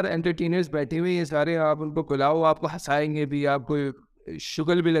जाओ यार, एंटरटेनर्स बैठे हुए हैं सारे, आप उनको बुलाओ, आपको हँसाएँगे भी, आपको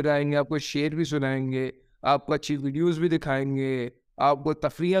शुगल भी लगाएँगे, आपको शेर भी सुनाएँगे, आपको अच्छी वीडियोज़ भी दिखाएँगे, आपको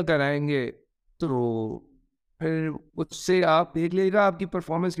तफ़रीह कराएँगे। तो फिर उससे आप देख लीजिएगा आपकी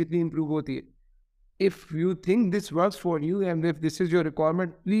परफ़ॉर्मेंस कितनी इम्प्रूव होती है। If you think this works for you and if this is your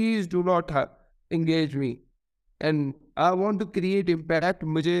requirement, please do not engage me. And I want to create impact.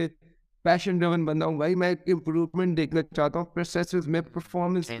 मुझे पैशन ड्रिवन बंदा हूँ भाई, मैं इम्प्रूवमेंट देखना चाहता हूँ प्रोसेसेस में,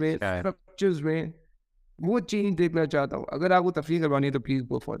 परफॉर्मेंस चेंज में, क्या है? स्ट्रक्चर्स में, वो चेंज देखना चाहता हूँ। अगर आपको तफरीह करवानी है तो प्लीज़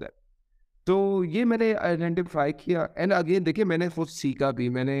गो फॉर दैट। तो ये मैंने आइडेंटिफाई किया, एंड अगेन देखिए, मैंने खुद सीखा भी।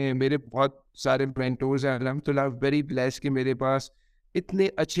 मैंने मेरे बहुत सारे मेंटोर्स हैं, अल्हम्दुलिल्लाह वेरी ब्लेस्ड कि मेरे पास इतने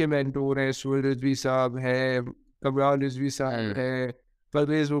अच्छे मेंटोर हैं। सुहेल रिजवी साहब हैं, कमरान रिजवी साहब हुँ। हैं,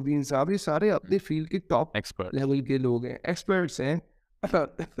 परवेज मुबीन साहब, ये सारे अपने फील्ड के टॉप एक्सपर्ट्स। लेवल के लोग हैं, एक्सपर्ट्स हैं।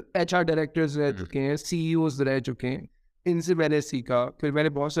 एचआर डायरेक्टर्स रह हुँ। चुके हैं, सीईओज रह चुके हैं। इनसे मैंने सीखा, फिर मैंने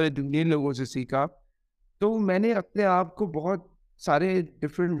बहुत सारे इंडियन लोगों से सीखा। तो मैंने अपने आप को बहुत सारे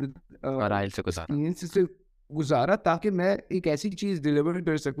डिफरेंट और से गुज़ारा। एक्सपीरियंस से गुजारा ताकि मैं एक ऐसी चीज़ डिलीवर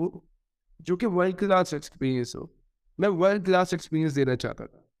कर सकूं जो कि वर्ल्ड क्लास एक्सपीरियंस हो। मैं वर्ल्ड क्लास एक्सपीरियंस देना चाहता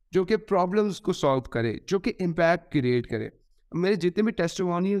था जो कि प्रॉब्लम्स को सॉल्व करे, जो कि इम्पैक्ट क्रिएट करे। मेरे जितने भी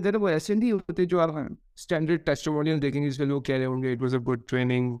टेस्टिमोनियल थे ना, वो ऐसे नहीं होते जो आप स्टैंडर्ड टेस्टिमोनियल देखेंगे जिसमें लोग कह रहे होंगे it was a good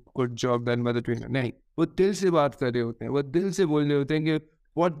training, good job done by the trainer. नहीं, वो दिल से बात कर रहे होते हैं, वो दिल से बोल रहे होते हैं कि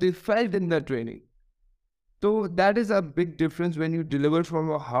what they felt in the training. तो that is a big difference when you deliver from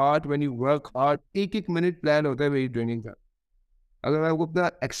your heart, when you work hard. एक-एक मिनट प्लान होता है मेरी ट्रेनिंग का। अगर मैं आपको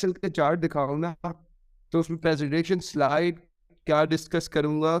अपना एक्सेल का चार्ट दिखाऊँ ना, तो उसमें प्रेजेंटेशन स्लाइड क्या डिस्कस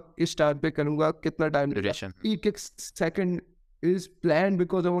करूँगा, किस टाइम पे करूँगा, कितना टाइम लगेगा। ड्यूरेशन। एक-एक second is planned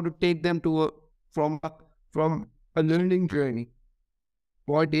because I want to take them to from a learning journey.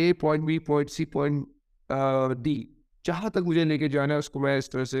 Point A, point B, point C, point D. जहाँ तक मुझे लेके जाना है उसको मैं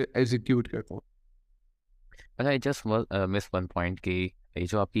इस तरह से एग्जीक्यूट करता हूँ। अच्छा, I just miss one point कि ये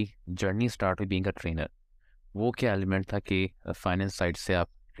जो आपकी जर्नी स्टार्ट हुई बीइंग अ ट्रेनर, वो क्या एलिमेंट था कि फाइनेंस साइड से आप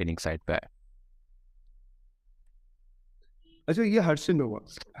ट्रेनिंग साइड पे आए? अच्छा, ये हडसन हुआ।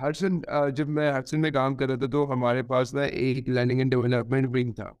 हडसन जब मैं हडसन में काम कर रहा था तो हमारे पास ना एक लर्निंग एंड डेवलपमेंट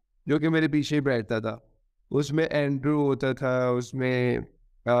विंग था जो कि मेरे पीछे ही बैठता था। उसमें एंड्रू होता था, उसमें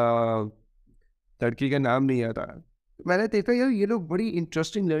लड़की का नाम नहीं आता। मैंने देखा यार ये लोग बड़ी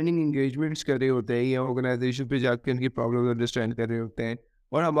इंटरेस्टिंग लर्निंग एंगेजमेंट्स कर रहे होते हैं या ऑर्गेनाइजेशन पे जाकर उनकी प्रॉब्लम अंडरस्टैंड कर रहे होते हैं।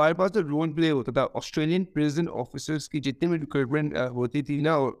 और हमारे पास तो रोल प्ले होता था। ऑस्ट्रेलियन प्रिजन ऑफिसर्स की जितनी भी रिक्रूटमेंट होती थी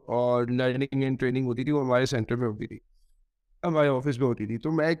ना, और लर्निंग एंड ट्रेनिंग होती थी, वो हमारे सेंटर में होती थी, हमारे ऑफिस में होती थी।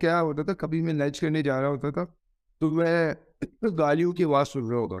 तो मैं क्या होता था, कभी मैं लंच करने जा रहा होता था तो मैं गालियों की आवाज़ सुन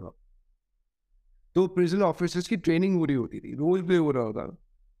रहा होता था। तो प्रिजन ऑफिसर्स की ट्रेनिंग हो रही होती थी, रोल प्ले हो रहा होता था।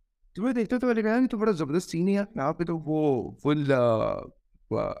 तो मैं देखता तो मैंने कहा ये तो बड़ा ज़बरदस्त सीन है यार। यहाँ पे तो वो फुल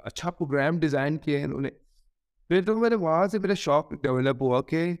अच्छा प्रोग्राम डिज़ाइन किए हैं इन्होंने। फिर तो मैंने वहाँ से मेरा शौक डेवलप हुआ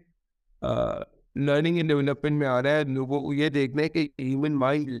कि लर्निंग एंड डेवलपमेंट में आ रहा है लोगों को ये देखना है कि ह्यूमन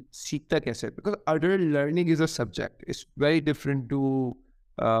माइंड सीखता कैसे है, because adult learning is a subject, it's very different to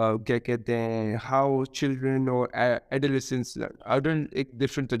क्या कहते हैं हाउ चिल्ड्रन और एडोलेसेंट्स लर्न। अडल्ट एक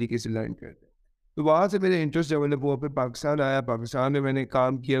डिफरेंट तरीके से लर्न करते हैं। तो वहाँ से मेरा इंटरेस्ट डेवलप हुआ, फिर पाकिस्तान आया, पाकिस्तान में मैंने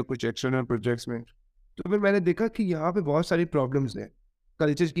काम किया कुछ एक्सटर्नल प्रोजेक्ट्स में। तो फिर मैंने देखा कि यहाँ पे बहुत सारी प्रॉब्लम्स हैं,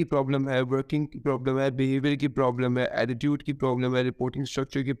 कल्चर की प्रॉब्लम है, वर्किंग की प्रॉब्लम है, बिहेवियर की प्रॉब्लम है, एटीट्यूड की प्रॉब्लम है, रिपोर्टिंग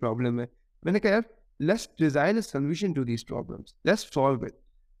स्ट्रक्चर की प्रॉब्लम है। मैंने कहा यार let's design a solution to these problems, let's solve it.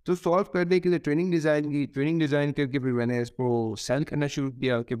 तो सॉल्व करने के लिए ट्रेनिंग डिज़ाइन की, ट्रेनिंग डिज़ाइन करके फिर मैंने इसको सेल करना शुरू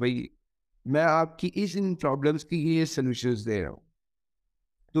किया कि भाई मैं आपकी इस इन प्रॉब्लम्स की ये सोल्यूशंस दे रहा हूँ।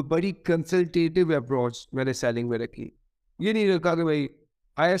 तो बड़ी कंसल्टेटिव अप्रोच मैंने सेलिंग में रखी। ये नहीं रखा कि भाई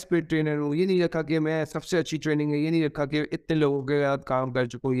हाईएस्ट पेड ट्रेनर हूँ, ये नहीं रखा कि मैं सबसे अच्छी ट्रेनिंग है, ये नहीं रखा कि इतने लोगों के साथ काम कर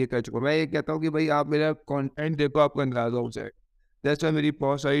चुका हूँ, ये कर चुका हूँ। मैं ये कहता हूँ कि भाई आप मेरा कंटेंट देखो, आपको अंदाजा हो जाए। दैट्स व्हाई मेरी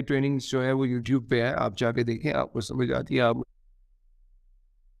बहुत सारी ट्रेनिंग्स जो है वो यूट्यूब पे है, आप जाके देखें, आपको समझ आती है। आप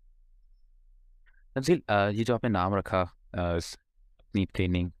तंजील, ये जो आपने नाम रखा अपनी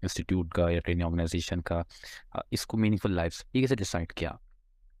ट्रेनिंग इंस्टीट्यूट का या ट्रेनिंग ऑर्गेनाइजेशन का, इसको मीनिंगफुल लाइफ, ये कैसे डिसाइड किया?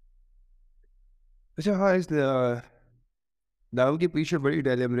 अच्छा हाँ, इस नाम के पीछे बड़ी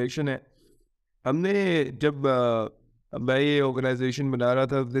डेलिब्रेशन है। हमने जब मैं ये ऑर्गेनाइजेशन बना रहा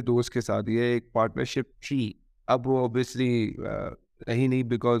था अपने दोस्त के साथ, ये एक पार्टनरशिप थी। अब वो ऑब्वियसली रही नहीं,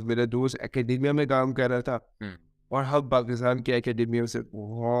 बिकॉज मेरा दोस्त एकेडमिया में काम कर रहा था हम्म। और हम पाकिस्तान के एकेडमिया से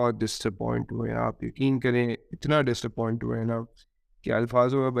बहुत डिसअपॉइंट हुए हैं। आप यकीन करें, इतना डिसअपॉइंट हुए हैं ना कि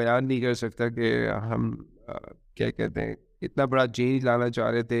अल्फाजों में बयान नहीं कर सकता कि हम क्या कहते हैं, इतना बड़ा चेंज लाना चाह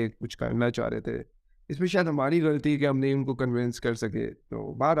रहे थे, कुछ करना चाह रहे थे। इसमें शायद हमारी गलती है कि हम नहीं उनको कन्विंस कर सके। तो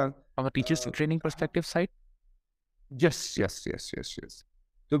बहरहाल from a teachers training perspective side. Yes yes yes yes yes.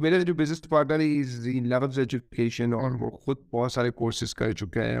 तो मेरा जो बिजनेस पार्टनर है इज इन लेवल्स एजुकेशन, और वो खुद बहुत सारे कोर्सेज कर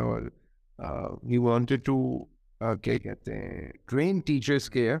चुके हैं, और ही वांटेड टू क्या कहते हैं ट्रेन टीचर्स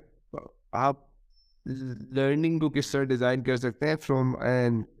के। आप लर्निंग को किस तरह डिज़ाइन कर सकते हैं from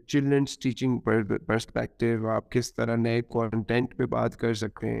N children's teaching perspective. आप किस तरह नए कंटेंट पे बात कर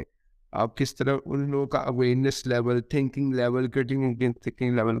सकते हैं, आप किस तरह उन लोगों का awareness level, thinking level, critical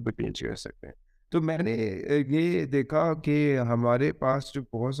thinking level पे चेंज कर सकते हैं। तो मैंने ये देखा कि हमारे पास जो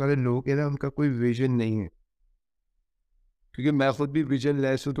बहुत सारे लोग हैं ना, उनका कोई विजन नहीं है, क्योंकि मैं खुद भी विजन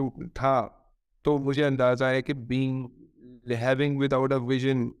लेस तो था। तो मुझे अंदाजा है कि being having without a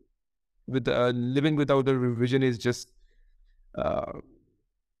vision, with living without a vision is just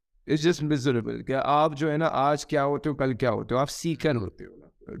it's just miserable। क्या आप जो है ना आज क्या होते हो, कल क्या होते हो, आप सीकर होते हो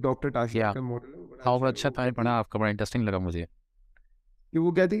ना। डॉक्टर टाशी या का मॉडल है, बड़ा हाँ, अच्छा बड़ा है। अच्छा वो था, कहती पढ़ा है आपका, बड़ा इंटरेस्टिंग लगा मुझे। कि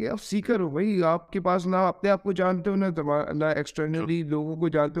वो कहती है कि आप सीकर हो भाई, आपके पास ना अपने आप को जानते हो ना, ना True. एक्सटर्नली लोगों को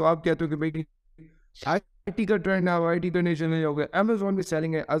जानते हो। आप कहते हो कि भाई आईटी का ट्रेंड है, आईटी करने चले जाओगे, अमेजोन में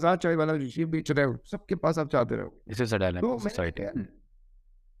सेलिंग है, आजाद चाय वाला ये बेच रहे हो, सबके पास आप चाहते रहो। दिस इज अ डायलेमा तो ऑफ मैंने सोसाइटी।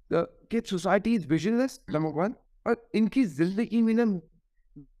 कहा कि society is visionless number one, और इनकी जिंदगी में ना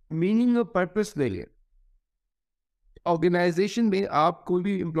मीनिंग और पर्पस नहीं है। ऑर्गेनाइजेशन में आप कोई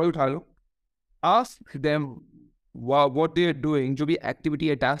भी एम्प्लॉय उठा लो, ask them what they are doing, जो भी एक्टिविटी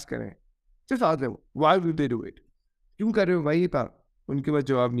या टास्क कर रहे हैं, सिर्फ ask them why will they do it, क्यों कर रहे हो भाई ये काम। उनके पास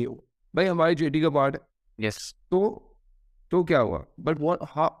जवाब नहीं हो, भाई हमारी जेडी का पार्ट है। यस। तो तो क्या हुआ, but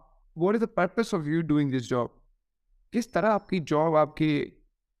what is the purpose of you doing this job. किस तरह आपकी जॉब आपकी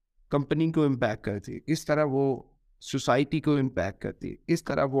कंपनी को इम्पैक्ट करती है, किस तरह वो सोसाइटी को इम्पैक्ट करती है, किस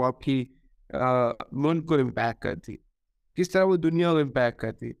तरह वो आपकी मुल्क को इम्पैक्ट करती है, किस तरह वो दुनिया को इम्पैक्ट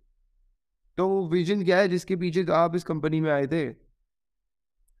करती है। तो विजन क्या है जिसके पीछे तो आप इस कंपनी में आए थे।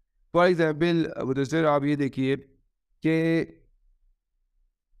 फॉर एग्जाम्पल मुदस्सिर, आप ये देखिए कि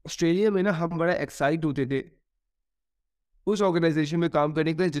ऑस्ट्रेलिया में ना हम बड़ा एक्साइट होते थे उस ऑर्गेनाइजेशन में काम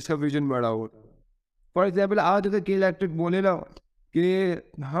करने के लिए जिसका विजन बड़ा होता है। फॉर एग्जाम्पल आज अगर के इलेक्ट्रिक बोले ना कि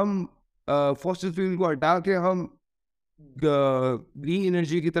हम फॉसिल फ्यूल को हटा के हम ग्रीन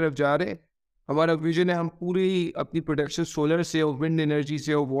एनर्जी की तरफ जा रहे हैं, हमारा विजन है हम पूरी अपनी प्रोडक्शन सोलर से और विंड एनर्जी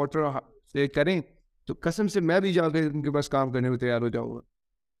से और वाटर से करें, तो कसम से मैं भी जाकर उनके पास काम करने को तैयार हो जाऊंगा।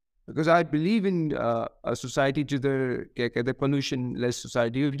 Because I believe in society जिधर क्या कहते हैं पोल्यूशन लेस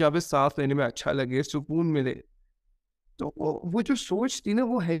सोसाइटी, जहाँ पे सांस लेने में अच्छा लगे, सुकून मिले। तो वो जो सोच थी ना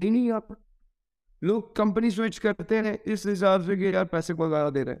वो है ही नहीं यहाँ पर। लोग कंपनी स्विच करते हैं इस हिसाब से कि यार पैसे को ज़्यादा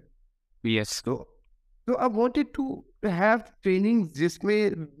दे रहे हैं। यस। तो I wanted to have training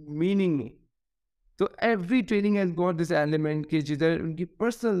जिसमें मीनिंग नहीं। तो every training has got this element कि जिधर उनकी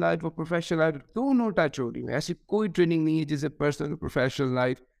पर्सनल लाइफ और प्रोफेशनल लाइफ दोनों टच हो रही है। ऐसी कोई ट्रेनिंग नहीं है जिससे पर्सनल और प्रोफेशनल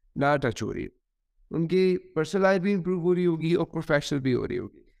लाइफ ना टच हो रही है। उनकी पर्सनल लाइफ भी इंप्रूव हो रही होगी और प्रोफेशनल भी हो रही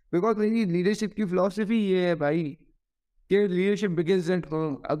होगी। बिकॉज मेरी लीडरशिप की फिलॉसफी ये है भाई कि लीडरशिप बिगिंस एट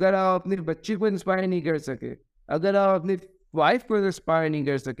होम। अगर आप अपने बच्चे को इंस्पायर नहीं कर सके, अगर आप अपनी वाइफ को इंस्पायर नहीं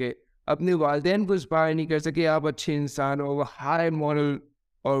कर सके, अपने वालदेन को इंस्पायर नहीं कर सके, आप अच्छे इंसान और हाई मॉरल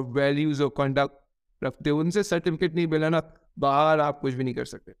और वैल्यूज और कंडक्ट रखते हो, उनसे सर्टिफिकेट नहीं मिला ना, बाहर आप कुछ भी नहीं कर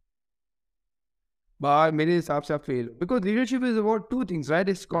सकते। बाहर मेरे हिसाब से आप फेल हो। Because leadership is about two things, right?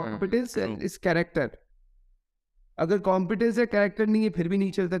 It's competence and it's character. अगर कॉम्पिटेंस है, कैरेक्टर नहीं है, फिर भी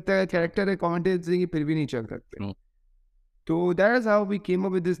नहीं चल सकता है। कैरेक्टर है, कॉम्पिटेंस नहीं है, फिर भी नहीं चल सकते। तो that is how we came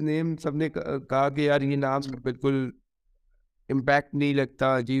up with this name. सबने कहा कि यार ये नाम बिल्कुल इम्पैक्ट नहीं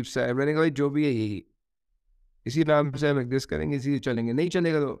लगता, अजीब सा है। मैंने कहा भाई जो भी है यही, इसी नाम से हम एग्जिस्ट करेंगे, इसी से चलेंगे। नहीं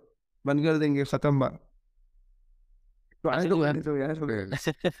चलेगा तो बंद कर देंगे, खत्म बात। तो आए तो अच्छा, तो यार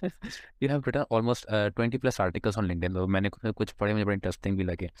you have written almost 20 plus articles on LinkedIn. तो मैंने कुछ पढ़े, मुझे बड़े इंटरेस्टिंग भी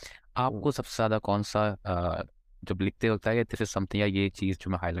लगे। आपको सबसे ज़्यादा कौन सा जब लिखते होता है कि दिस इज समथिंग, या ये चीज़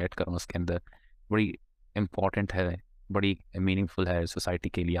जो मैं हाईलाइट करूँ उसके अंदर बड़ी इम्पॉर्टेंट है, बड़ी मीनिंगफुल है सोसाइटी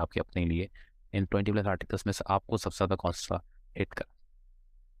के लिए, आपके अपने लिए, इन 20 प्लस आर्टिकल्स में से आपको सबसे ज़्यादा कौन सा हिट कर?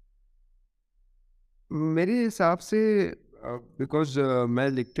 मेरे हिसाब से बिकॉज मैं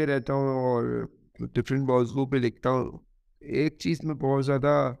लिखते रहता हूँ और डिफरेंट मौजूद पे लिखता हूँ। एक चीज़ मैं बहुत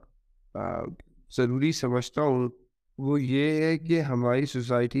ज़्यादा ज़रूरी समझता हूँ, वो ये है कि हमारी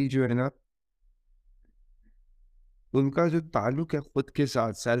सोसाइटी जो है ना, उनका जो ताल्लुक है खुद के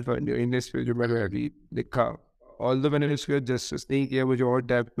साथ, सेल्फ अवेयरनेस पे, जो मैंने अभी लिखा, ऑल्दो मैंने उसको जस्टिस नहीं किया, मुझे और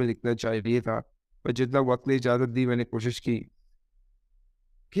डेप्थ में लिखना चाहिए था, पर जितना वक्त ने इजाज़त दी मैंने कोशिश की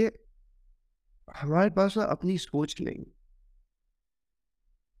कि हमारे पास ना अपनी सोच नहीं,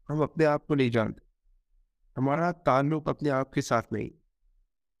 हम अपने आप को नहीं जानते, हमारा ताल्लुक अपने आप के साथ नहीं।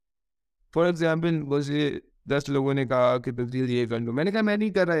 फॉर एग्जाम्पल, मुझे 10 लोगों ने कहा कि तब्दील ये कर लो, मैंने कहा मैं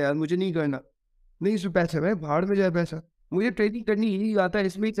नहीं कर रहा यार, मुझे नहीं करना। नहीं, इसमें पैसा है, भाड़ में जाए पैसा, मुझे ट्रेनिंग करनी यही आता है,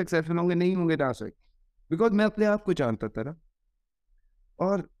 इसमें ही सक्सेसफुल होंगे, नहीं होंगे ना सही। बिकॉज मैं अपने आप को जानता था ना।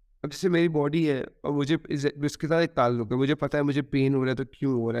 और अब जैसे मेरी बॉडी है और मुझे इसके साथ एक ताल्लुक है, मुझे पता है मुझे पेन हो रहा है तो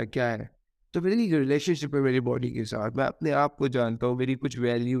क्यों हो रहा है, क्या है। तो मेरी रिलेशनशिप है मेरी बॉडी के साथ, मैं अपने आप को जानता हूँ, मेरी कुछ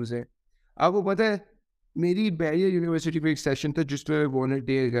वैल्यूज़ हैं। आपको पता है, मेरी बैरियर यूनिवर्सिटी में एक सेशन था जिसमें मैं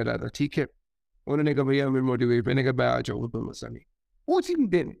वॉलंटियर कर रहा था, ठीक है। उन्होंने कहा भैया हमें मोटिवेट, मैंने कहा मैं आ जाऊँ, कोई मसला नहीं। उसी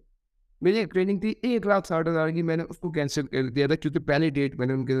दिन मेरी एक ट्रेनिंग थी 1,60,000 की, मैंने उसको कैंसिल कर दिया था क्योंकि पहली डेट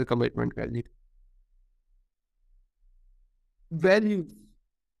मैंने उनके साथ कमिटमेंट कर ली थी। वैल्यूज,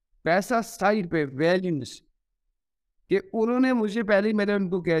 पैसा साइड पे, वैल्यूज कि उन्होंने मुझे पहले ही, मैंने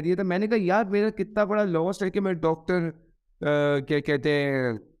उनको कह दिया था। मैंने कहा यार मेरा कितना बड़ा लॉस है कि मैं डॉक्टर क्या कहते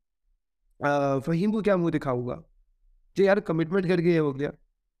हैं फहीम को क्या मुंह दिखाऊंगा कि यार कमिटमेंट करके ये हो गया।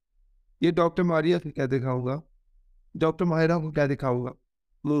 ये डॉक्टर मारिया को क्या दिखाऊंगा, डॉक्टर माहिरा को क्या दिखाऊंगा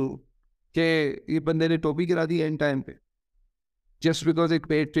मुंह कि ये बंदे ने टोपी गिरा दी एंड टाइम पे, जस्ट बिकॉज एक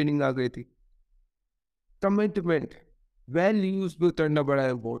पेड ट्रेनिंग आ गई थी। कमिटमेंट, वैल्यूज को करना बड़ा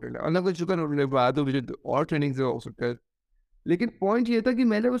इंपॉर्टेंट है। अल्लाह का शुक्र उन्होंने बाद में मुझे और ट्रेनिंग से हो सकता है। लेकिन पॉइंट ये था कि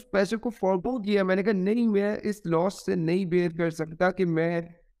मैंने उस पैसे को फॉरगो किया। मैंने कहा नहीं, मैं इस लॉस से नहीं बेयर कर सकता कि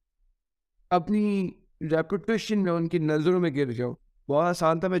मैं अपनी रेपुटेशन में उनकी नज़रों में गिर जाऊँ। बहुत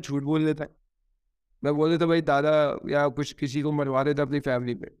आसान था, मैं झूठ बोल लेता, मैं बोल देता भाई दादा या कुछ किसी को मरवा देता अपनी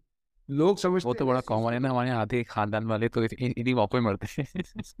फैमिली में। लोग वो समझते तो हैं मैं बड़ा इस चीज़ कॉमन को है ना, हमारे आधे खानदान वाले तो इन्हीं मौकों में मरते हैं।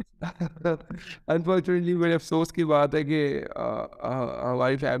 अनफॉर्चुनेटली मेरे अफसोस की बात है कि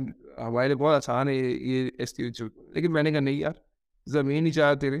हमारी फैमिली, हमारे लिए बहुत आसान है ये इस चीज़, लेकिन मैंने कहा नहीं यार, ज़मीन ही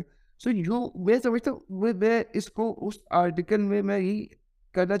चाहते रहे। सो यू, मैं समझता हूँ, मैं इसको उस आर्टिकल में मैं यही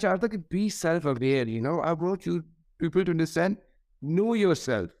करना चाहता कि be self aware, you know, I want you people to understand, no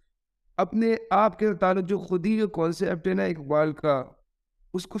yourself. अपने आप के ताल्लुक जो खुद ही जो कॉन्सेप्ट है ना इकबाल का,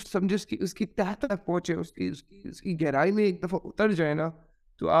 उसको समझे, उसकी उसकी तह तक पहुँचे, उसकी उसकी उसकी गहराई में एक दफ़ा उतर जाए ना,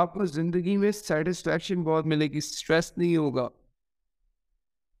 तो आपको ज़िंदगी में सेटिस्फैक्शन बहुत मिलेगी, स्ट्रेस नहीं होगा।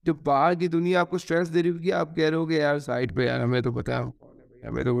 जो बाहर की दुनिया आपको स्ट्रेस दे रही होगी, आप कह रहे होगे यार साइड पे, यार हमें तो पता है हम कौन है भैया,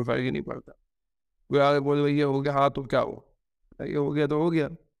 हमें तो कोई फ़र्क ही नहीं पड़ता। कोई आगे बोले भैया हो गया, हाँ तो क्या हुआ, ये हो गया तो हो गया।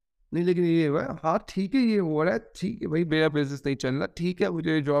 नहीं, लेकिन ये हुआ, हाँ ठीक है, ये हो रहा है, ठीक है भाई, मेरा बिजनेस नहीं चल रहा, ठीक है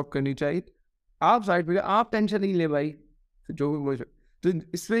मुझे जॉब करनी चाहिए। आप साइड पे, आप टेंशन नहीं ले भाई, जो भी मुझे, तो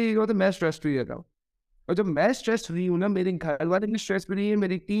इसमें ये होता है मैं स्ट्रेस फ्री रहता हूँ। और जब मैं स्ट्रेस फ्री हूँ ना, मेरे घर वाले भी स्ट्रेस फ्री है,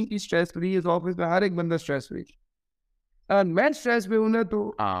 मेरी टीम की स्ट्रेस फ्री है, इस ऑफिस में हर एक बंदा स्ट्रेस फ्री है। और मैं स्ट्रेस में हूँ ना,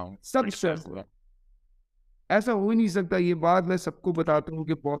 तो हाँ, सब स्ट्रेस है। ऐसा हो ही नहीं सकता। ये बात मैं सबको बताता हूँ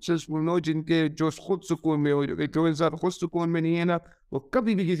कि बॉक्सेस लो जिनके जो खुद सुकून में हो, जो इंसान खुद सुकून में नहीं है ना, वो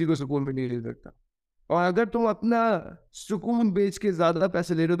कभी भी किसी को सुकून में नहीं ले सकता। और अगर तुम अपना सुकून बेच के ज्यादा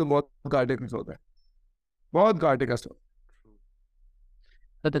पैसे ले रहे हो तो बहुत घाटे का सौदा है, बहुत घाटे का सौदा।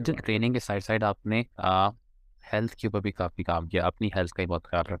 तो ट्रेनिंग के साइड साइड आपने हेल्थ के ऊपर भी काफ़ी काम किया, अपनी हेल्थ का ही बहुत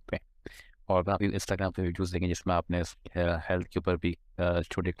ख्याल रखते हैं। और मैं अभी इंस्टाग्राम पे वीडियोज़ देखें जिसमें आपने हेल्थ के ऊपर भी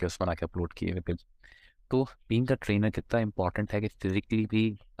छोटे क्लिप्स बना के अपलोड किए हुए थे। तो बीइंग अ ट्रेनर कितना इम्पोर्टेंट है कि फिजिकली भी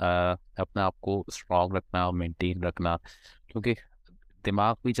अपने आप को स्ट्रॉन्ग रखना और मेंटेन रखना, क्योंकि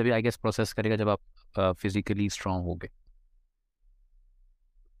दिमाग भी जब आई गेस प्रोसेस करेगा जब आप फिजिकली स्ट्रॉन्ग होगे।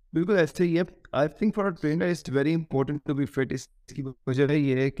 बिल्कुल ऐसे ही है। I think for a trainer it's very important to be fit. इसकी वजह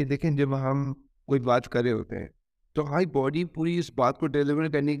ये है कि देखें, जब हम कोई बात कर रहे होते हैं तो हमारी बॉडी पूरी इस बात को डिलीवर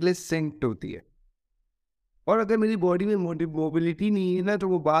करने के लिए सिंक्ड होती है, और अगर मेरी बॉडी में मोबिलिटी नहीं है ना, तो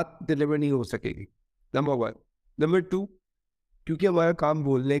वो बात डिलीवर नहीं हो सकेगी। Number one. नंबर टू, क्योंकि हमारा काम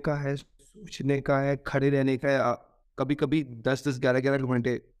बोलने का है, सोचने का है, खड़े रहने का है, कभी कभी 10-10 11-11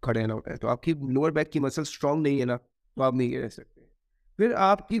 घंटे खड़े रहना होता है, तो आपकी लोअर बैक की मसल स्ट्रांग नहीं है ना, तो आप नहीं रह सकते। फिर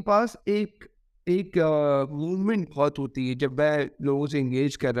आपके पास एक एक मूवमेंट बहुत होती है। जब मैं लोगों से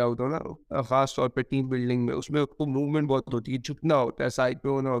इंगेज कर रहा होता हूँ ना, ख़ास तौर पे टीम बिल्डिंग में, उसमें आपको मूवमेंट बहुत होती है, झुकना होता है, साइड पे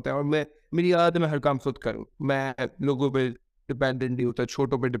होना होता है, और मेरी आदत है मैं हर काम खुद करूँ। मैं लोगों पे डिपेंडेंट नहीं होता,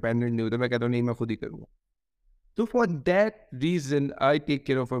 छोटों पे डिपेंडेंट नहीं होता। मैं कहता हूँ नहीं, मैं खुद ही करूँगा। तो for that reason I take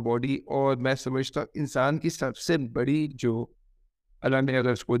care of my body. और मैं समझता हूँ इंसान की सबसे बड़ी जो अल्लाह ने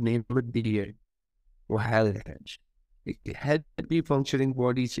अगर उसको नेमत दी है, वो हेल्थ है। एक हेल्थी फंक्शनिंग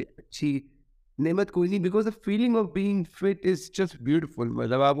बॉडी से अच्छी नेमत कोई नहीं। Because the feeling of being fit is just beautiful.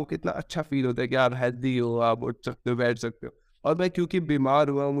 मतलब आपको कितना अच्छा फील होता है कि आप हेल्दी हो, आप उठ सकते हो, बैठ सकते हो। और मैं क्योंकि बीमार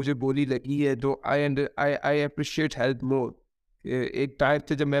हुआ हूँ, मुझे गोली लगी है, तो आई अप्रिशिएट हेल्थ मोर। एक टाइम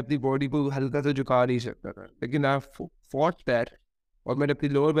थे जब मैं अपनी बॉडी को हल्का सा झुका नहीं सकता था, लेकिन आई फॉट दैट, और मैंने अपनी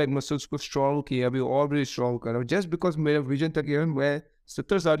लोअर बैक मसल्स को स्ट्रॉन्ग किया, अभी और भी स्ट्रॉन्ग कर रहा हूँ, जस्ट बिकॉज मेरा विजन तक है। मैं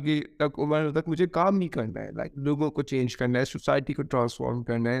 70 साल की तक उम्र तक मुझे काम नहीं करना है, लाइक लोगों को चेंज करना है, सोसाइटी को ट्रांसफॉर्म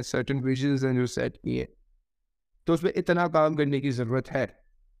करना है, सर्टेन विजन्स हैं जो सेट किए, तो उसमें इतना काम करने की ज़रूरत है।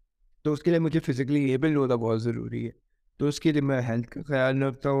 तो उसके लिए मुझे फिजिकली एबल होना बहुत ज़रूरी है। तो उसके लिए मैं हेल्थ का ख्याल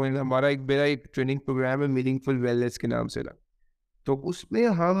रखता हूँ। हमारा मेरा एक ट्रेनिंग प्रोग्राम है मीनिंगफुल वेलनेस के नाम से ना, तो उसमें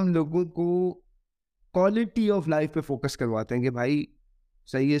हम लोगों को क्वालिटी ऑफ लाइफ पे फोकस करवाते हैं कि भाई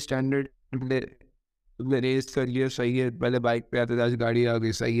सही है, स्टैंडर्ड तुमने तुमने रेस कर लिया, सही है, पहले बाइक पे आते थे, आज गाड़ी आ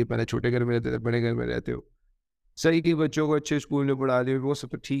गई, सही है, पहले छोटे घर में रहते थे, बड़े घर में रहते हो, सही कि बच्चों को अच्छे स्कूल में पढ़ा रहे हो, वो सब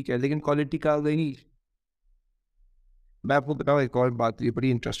तो ठीक है, लेकिन क्वालिटी कहाँ गई? मैं आपको बताऊँ एक और बात, ये बड़ी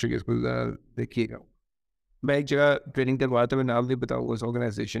इंटरेस्टिंग है, इसको देखिएगा। मैं एक जगह ट्रेनिंग करवाया था, मैं नाम नहीं बताऊँगा उस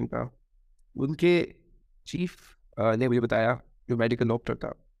ऑर्गेनाइजेशन का। उनके चीफ ने मुझे बताया, जो मेडिकल डॉक्टर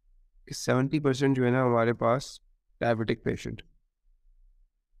था, कि 70% जो है ना हमारे पास डायबिटिक पेशेंट।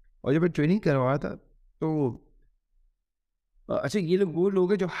 और जब मैं ट्रेनिंग करवाया था, तो अच्छा, ये लोग वो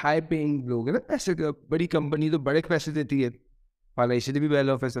लोग हैं जो हाई पेइंग लोग हैं ना, पैसे बड़ी कंपनी तो बड़े पैसे देती है, फाइनेंशियली भी वेल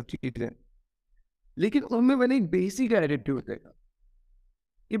ऑफ है, सब चीज़ है, लेकिन उनमें मैंने एक बेसिक एटीट्यूड देखा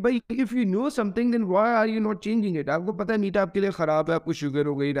कि भाई if you know something then why are you not changing it. आपको पता है मीठा आपके लिए खराब है, आपको शुगर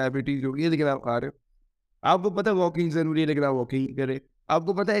हो गई, डायबिटीज हो गई, लेकिन आप खा रहे हो। आपको पता है वॉकिंग जरूरी है, लेकिन आप वॉकिंग करें।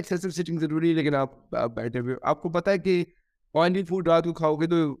 आपको पता है एक्सेसिव सिटिंग जरूरी है, लेकिन आप बैठे हुए हो। आपको पता है कि ऑयली फूड रात को खाओगे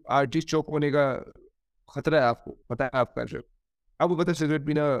तो आर्टिस्ट चौक होने का खतरा है, आपको पता है, आप कर रहे हो। आपको पता है सिगरेट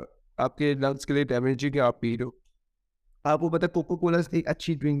पीना आपके लंग्स के लिए डैमेज है, कि आप पी रहे हो। आपको पता है कोको कोला एक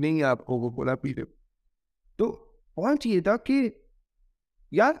अच्छी ड्रिंक नहीं है, आप कोको कोला पी रहे हो। तो पॉइंट ये था कि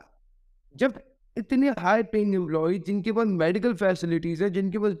यार, जब इतने हाई पेइंग एम्प्लॉय जिनके पास मेडिकल फैसिलिटीज है,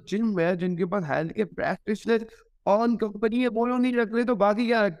 जिनके पास जिम है, जिनके पास हेल्थ के प्रैक्टिशनर ऑन कंपनी है, वो लोग नहीं रख रहे, तो बाकी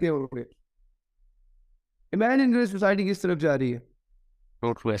क्या रखते हैं उन्होंने? इमेजिन सोसाइटी किस तरफ जा रही है।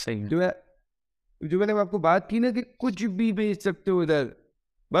 तो ऐसा ही है। जो है, जो मैंने आपको बात की ना कि कुछ भी बेच सकते हो इधर,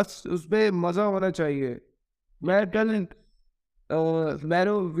 बस उसमें मजा होना चाहिए। मैं कल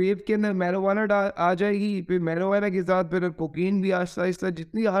मैरो वेव के अंदर मैरोवाना आ जाएगी, फिर मैरोवाना के साथ फिर कोकीन भी आहिस्ता आहिस्ता,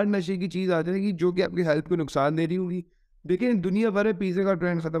 जितनी हर नशे की चीज़ आ जाएगी जो कि आपकी हेल्थ को नुकसान दे रही होगी। लेकिन दुनिया भर में पिज़्ज़े का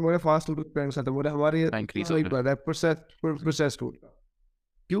ट्रेंड खत्म हो रहा है, फास्ट फूड का ट्रेंड खत्म हो रहा है, हमारे यहाँ इंक्रीज हो वही रहा बढ़ रहा है, प्रोसेस्ड फूड का।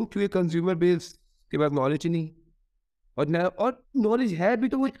 क्यों? क्योंकि कंज्यूमर बेस के पास नॉलेज ही नहीं, और नॉलेज है भी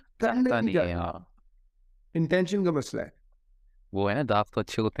तो वो है, करना पता नहीं नहीं है, चाहते। हाँ। इंटेंशन का मसला है। वो है ना, दांत तो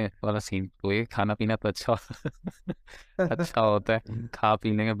अच्छे होते हैं वाला सीन, तो ये खाना पीना तो अच्छा अच्छा होता है, खा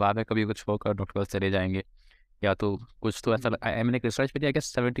पीने के बाद में कभी कुछ होकर डॉक्टर पास चले जाएंगे, या तो कुछ तो ऐसा मैंने एक रिसर्च में दिया कि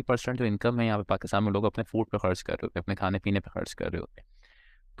 70% जो इनकम है यहाँ पे पाकिस्तान में, लोग अपने फूड पे खर्च कर रहे होते हैं, अपने खाने पीने पे खर्च कर रहे होते हैं।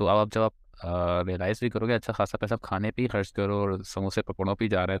 तो अब जब आप रियलाइज़ भी करोगे अच्छा खासा पैसा आप खाने पे ही खर्च करो और समोसे पकौड़ों पे ही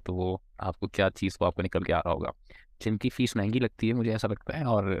जा रहा है, तो वो आपको क्या चीज़ को आपको निकल के आ रहा होगा। जिनकी फ़ीस महंगी लगती है मुझे ऐसा लगता है,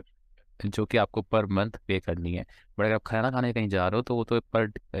 और जो कि आपको पर मंथ पे करनी है। बट अगर आप खाना खाने कहीं जा रहे हो तो वो तो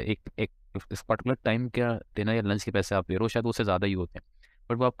पर एक एक इस पर्टिकुलर टाइम का डिनर या लंच के पैसे आप दे रहे हो, शायद उससे ज़्यादा ही होते हैं,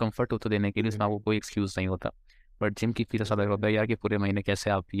 बट वो आप कंफर्ट हो तो देने के लिए, इसमें आपको कोई एक्सक्यूज़ नहीं होता। बट जिम की फीस ऐसा लग रहा है यार कि पूरे महीने कैसे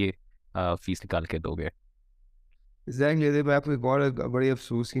आप ये फीस निकाल के दोगे। एग्जैक्टली, मैं आपको एक और बड़ी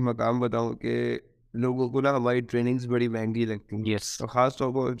अफसोस की मकाम बताऊं कि लोगों को ना हमारी ट्रेनिंग्स बड़ी महंगी लगती हैं, यस। और ख़ास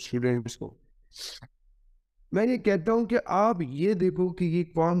तौर पर स्टूडेंट्स को। मैं ये कहता हूँ कि आप ये देखो कि ये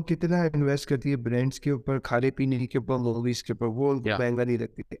कौन कितना इन्वेस्ट करती है ब्रांड्स के ऊपर, खाने पीने के ऊपर, मूवीज़ के ऊपर, वो उनको या महंगा नहीं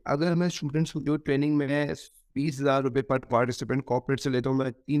लगती। अगर मैं स्टूडेंट्स को जो ट्रेनिंग में 20,000 रुपये पर पार्टिसिपेंट कॉर्पोरेट से लेता हूँ,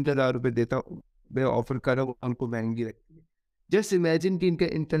 मैं 3,000 रुपये देता हूँ, मैं ऑफर कर रहा हूँ, उनको महंगी लगती है। जस्ट इमेजिन कि इनका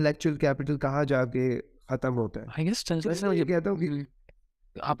इंटेलेक्चुअल कैपिटल कहाँ जाके ख़त्म होता है। आई गेस तो वैसे मैं ये मुझे कहता हूँ कि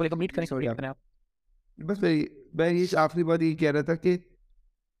आप कंप्लीट करें, सॉरी कंप्लीट आप, करें आप। बस मैं ये आखिरी बात ये कह रहा था कि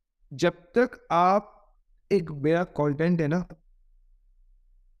जब तक आप, एक मेरा कंटेंट है ना,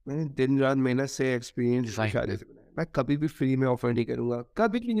 मैंने दिन रात मेहनत से एक्सपीरियंस राइट। इशारे से बनाया, मैं कभी भी फ्री में ऑफर नहीं करूंगा,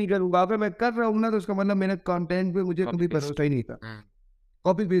 कभी भी नहीं करूंगा। अगर मैं कर रहा हूँ ना, तो उसका मतलब मेरा कंटेंट पे मुझे कॉपी कभी पेस्ट। भरोसा ही नहीं था।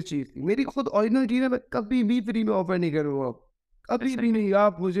 कॉपी पेस्ट चीज थी मेरी, खुद ओरिजिनल चीज है, मैं कभी भी फ्री में ऑफर नहीं करूंगा, कभी भी नहीं।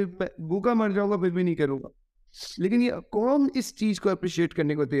 आप मुझे, मैं भूखा मर जाऊंगा फिर भी नहीं करूंगा। लेकिन ये कौन इस चीज को अप्रिशिएट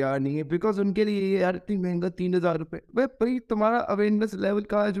करने को तैयार नहीं है, बिकॉज उनके लिए ये यार इतनी महंगा 3,000 रुपये, भाई तुम्हारा अवेयरनेस लेवल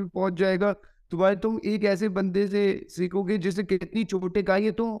कहाँ जो पहुंच जाएगा। तुम्हारे, तुम एक ऐसे बंदे से सीखोगे जिसे कितनी चोटें खाई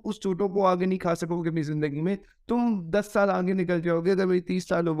है, तुम उस चोटों को आगे नहीं खा सकोगे अपनी जिंदगी में। तुम 10 साल आगे निकल जाओगे। अगर मेरी 30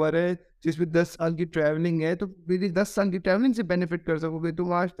 साल उम्र है, जिसमें 10 साल की ट्रैवलिंग है, तो मेरी 10 साल की ट्रैवलिंग से बेनिफिट कर सकोगे।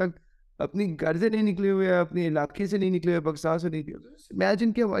 तुम आज तक अपनी घर से नहीं निकले हुए, अपने इलाके से नहीं निकले हुए, पाकिस्तान से नहीं निकले।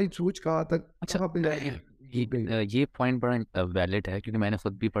 इमेजिन कि हमारी सोच कहाँ तक, अच्छा, कहाँ पे जाएगी। ये पॉइंट बड़ा वैलिड है क्योंकि मैंने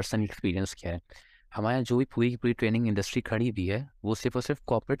खुद भी पर्सनल एक्सपीरियंस किया है। हमारे यहाँ जो भी पूरी की पूरी ट्रेनिंग इंडस्ट्री खड़ी हुई है वो सिर्फ और सिर्फ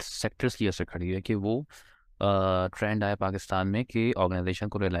कॉर्पोरेट सेक्टर्स की वजह से खड़ी हुई है कि वो ट्रेंड आया पाकिस्तान में कि ऑर्गेनाइजेशन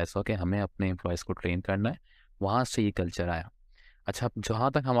को रियलाइज़ हो कि हमें अपने एम्प्लॉयज़ को ट्रेन करना है, वहाँ से ये कल्चर आया। अच्छा,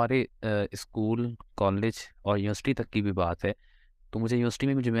 जहाँ तक हमारे स्कूल कॉलेज और यूनिवर्सिटी तक की भी बात है, तो मुझे यूनिवर्सिटी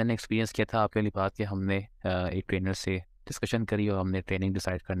में भी जो मैंने एक्सपीरियंस किया था आपके वाली बात कि हमने एक ट्रेनर से डिस्कशन करी और हमने ट्रेनिंग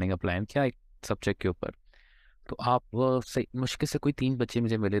डिसाइड करने का प्लान किया एक सब्जेक्ट के ऊपर। तो आप वो सही मुश्किल से कोई 3 बच्चे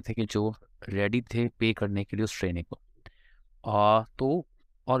मुझे मिले थे कि जो रेडी थे पे करने के लिए उस ट्रेनिंग को। तो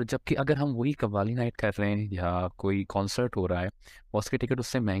और जबकि अगर हम वही कव्वाली नाइट कर रहे हैं या कोई कॉन्सर्ट हो रहा है और उसके टिकट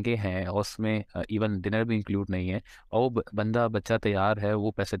उससे महंगे हैं और उसमें इवन डिनर भी इंक्लूड नहीं है, और वो बंदा बच्चा तैयार है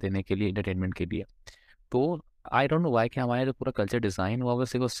वो पैसे देने के लिए एंटरटेनमेंट के लिए। तो आई डोंट नो वाई कि हमारा जो पूरा कल्चर डिज़ाइन हुआ वो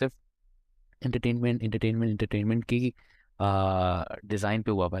सिर्फ एंटरटेनमेंट एंटरटेनमेंट एंटरटेनमेंट की डिज़ाइन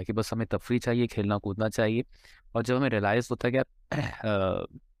पे हुआ हुआ है कि बस हमें तफरी चाहिए, खेलना कूदना चाहिए। और जब हमें रियलाइज़ होता है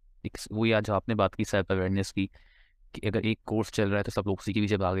कि वो यार जो आपने बात की सेल्फ अवेयरनेस की कि अगर एक कोर्स चल रहा है तो सब लोग उसी के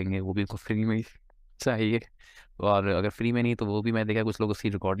पीछे भागेंगे, वो भी उनको फ्री में ही चाहिए। और अगर फ्री में नहीं तो वो भी मैं देखा कुछ लोग उसकी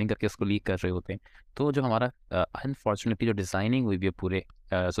रिकॉर्डिंग करके उसको लीक कर रहे होते हैं। तो जो हमारा अनफॉर्चुनेटली जो डिज़ाइनिंग हुई भी है पूरे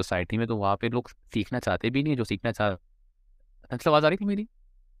सोसाइटी में, तो वहाँ पे लोग सीखना चाहते भी नहीं है जो सीखना चाह। मतलब आवाज़ आ रही थी मेरी?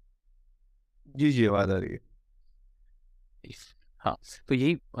 जी जी, आवाज़ आ रही है। हाँ। तो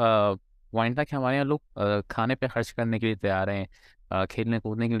यही पॉइंट था कि हमारे यहाँ लोग खाने पे खर्च करने के लिए तैयार हैं, खेलने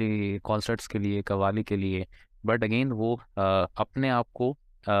कूदने के लिए, कॉन्सर्ट्स के लिए, कव्वाली के लिए। बट अगेन वो अपने आप को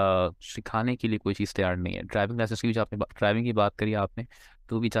सिखाने के लिए कोई चीज़ तैयार नहीं है। ड्राइविंग लाइसेंस की जो आपने ड्राइविंग की बात करी आपने,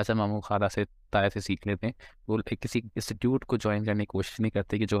 तो भी चाचा मामू खाला से ताया से सीख लेते हैं। वो किसी इंस्टीट्यूट को ज्वाइन करने की कोशिश नहीं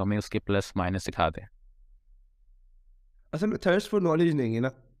करते कि जो हमें उसके प्लस माइनस सिखा दें। असल में थर्स्ट फॉर नॉलेज नहीं है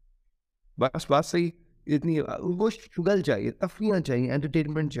ना, बस बात सही इतनी है। उनको शुगल चाहिए, तफरियाँ चाहिए,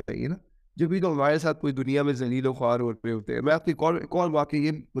 एंटरटेनमेंट चाहिए ना। जब भी तो हमारे साथ पूरी दुनिया में जलील और ख्वार हो रहे होते हैं। मैं आपकी कॉल वाकई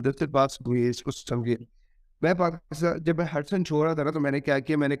ये मुदस्सिर बात हुई है, इसको समझिए। मैं पाकिस्तान, जब मैं हडसन छोड़ रहा था ना, तो मैंने क्या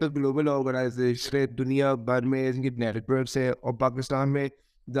किया, मैंने कल ग्लोबल ऑर्गेनाइजेशन दुनिया भर में इनकी नेटवर्क है, और पाकिस्तान में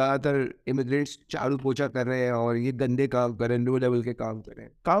ज़्यादातर इमिग्रेंट्स झाड़ू पोछा कर रहे हैं और ये गंदे काम कर रहे हैं, लो लेवल के काम कर रहे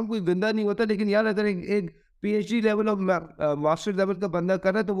हैं। काम कोई गंदा नहीं होता, लेकिन यार अगर एक PhD लेवल और मास्टर लेवल का बंदा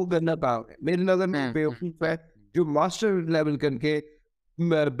कर रहा है तो वो गंदा काम है मेरी नज़र में। बेवकूफ़ है जो मास्टर लेवल करके,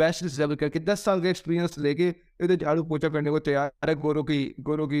 बैचलर्स लेवल करके, 10 साल का एक्सपीरियंस लेके इधर झाड़ू पोछा करने को तैयार है, गोरों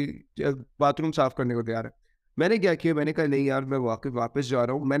की बाथरूम साफ करने को तैयार है। मैंने क्या किया, मैंने कहा नहीं यार, मैं वापस जा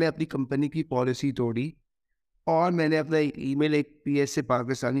रहा हूँ। मैंने अपनी कंपनी की पॉलिसी तोड़ी, और मैंने अपना ईमेल, एक PSA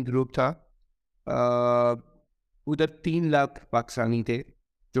पाकिस्तानी ग्रुप था, उधर 3 लाख पाकिस्तानी थे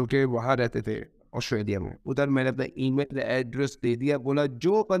जो कि वहाँ रहते थे ऑस्ट्रेलिया में। उधर मैंने अपना ईमेल एड्रेस दे दिया, बोला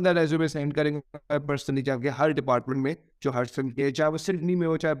जो बंदा रेज्यूमे सेंड करेंगे पर्सनली जाके हर डिपार्टमेंट में जो हडसन के, चाहे वो सिडनी में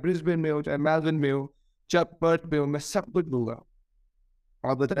हो, चाहे ब्रिस्बेन में हो, चाहे मेलबर्न में हो, चाहे पर्थ में हो, मैं सब कुछ दूंगा।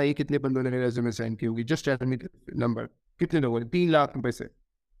 आप बताइए कितने बंदों ने रेज्यूमे सेंड की होगी? जस्ट टेल मी नंबर, कितने लोगों ने? 3 लाख रुपए से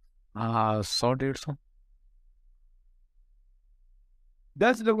हाँ, 100 150।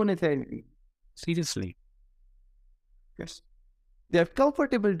 10 लोगों ने सेंड की। Seriously. Yes. They're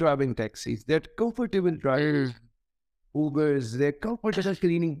comfortable driving taxis. They're comfortable driving. Ubers, they're comfortable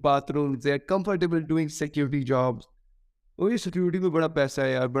cleaning bathrooms, they're comfortable doing security jobs. ओ ये सिक्योरिटी में बड़ा पैसा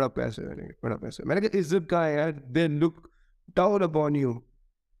है यार, बड़ा पैसा है। मैंने कहा, बड़ा पैसा है। मैंने कहा इज्जत कहाँ है यार? They look down upon you.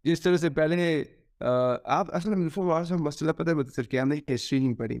 जिस तरह से पहले आप असल में वहाँ से मसला पता है सर क्या, हमने हिस्ट्री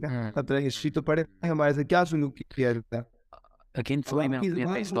नहीं पढ़ी ना। अब तरह हिस्ट्री तो पढ़े, हमारे से क्या सुलूक किया जाता है। अगेन अब सॉरी मैं आपकी अपने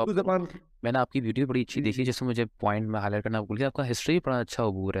ज़बान स्टॉप उर्दू ज़बान। मैंने आपकी वीडियो बड़ी अच्छी देखी, जी। जिसमें मुझे पॉइंट में हाईलाइट करना भूल गया, आपका हिस्ट्री बड़ा अच्छा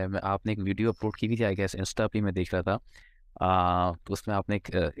अबूर है। मैं आपने एक वीडियो अपलोड की थी आई गेस इंस्टा पे, मैं देख रहा था। तो उसमें आपने एक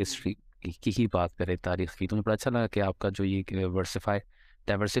हिस्ट्री की ही बात करे, तारीख की, तो मुझे बड़ा अच्छा लगा कि आपका जो ये डाइवर्सिफाई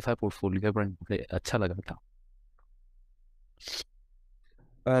पोर्टफोलियो है, बड़ा अच्छा लगा था।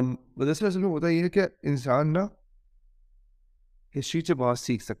 दरअसल असल में होता ये है कि इंसान ना हिस्ट्री से बहुत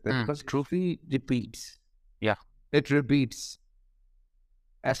सीख सकता है, बिकॉज ट्रू। हिस्ट्री रिपीट्स, या इट रिपीट्स।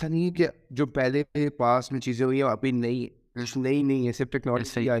 ऐसा नहीं है कि जो पहले के पास में चीज़ें हुई हैं अभी नई कुछ नई नहीं है, सिर्फ ऐसे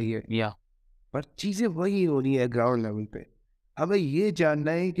टेक्नोलॉजी आई है, या पर चीज़ें वही हो रही है ग्राउंड लेवल पे। हमें ये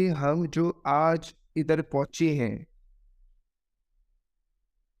जानना है कि हम जो आज इधर पहुँचे हैं,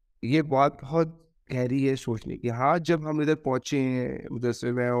 ये बात बहुत गहरी है सोचने की। हाँ, जब हम इधर पहुँचे हैं, उधर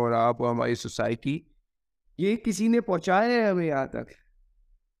से मैं और आप और हमारी सोसाइटी, ये किसी ने पहुँचाया है हमें यहाँ तक।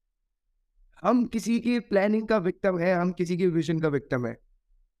 हम किसी की प्लानिंग का विक्टिम है, हम किसी के विजन का विक्टिम है।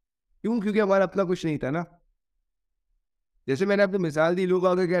 क्यों? क्योंकि हमारा अपना कुछ नहीं था ना। जैसे मैंने आपको मिसाल दी, लोग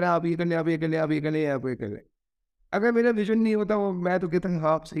आके कह रहे हैं आप ये कर लें, आप ये कर लें, आप ये कर लें, आप ये कर लें। अगर मेरा विजन नहीं होता, वो मैं तो कहता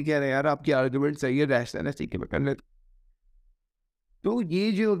हाँ, आप सही कह रहे हैं यार, आपकी आर्गुमेंट सही है, रैशनल है, ठीक है, मैं कर लेता। तो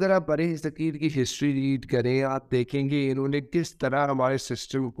ये जो अगर आप बड़े फ़कीर की हिस्ट्री रीड करें, आप देखेंगे इन्होंने किस तरह हमारे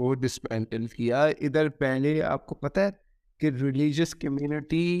सिस्टम को डिसमेंटल किया। इधर पहले आपको पता है कि रिलीजियस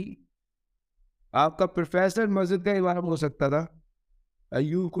कम्युनिटी, आपका प्रोफेसर मस्जिद का इमाम हो सकता था।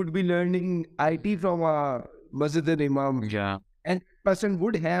 You could be learning IT from a masjid and imam, या and person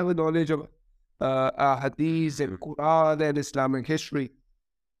would have a knowledge of hadith and Quran and Islamic history.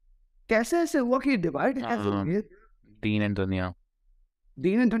 कैसे ऐसे हुआ कि डिवाइड कैसे हो गए? दीन एंड दुनिया।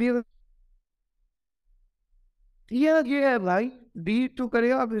 दीन and दुनिया ये है भाई, रीड तो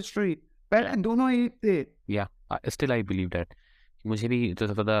करेगा आप हिस्ट्री, पहले दोनों एक थे। या स्टिल आई बिलीव दैट। मुझे भी जो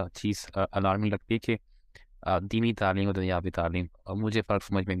सबसे ज़्यादा चीज़ अलार्मिंग लगती है कि दीनी तालीम और दुनियावी तालीम, और मुझे फ़र्क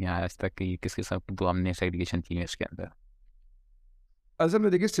समझ में नहीं आया आज तक कि ये किस किस्म की, तो हमने सेग्रीगेशन की है इसके अंदर। असल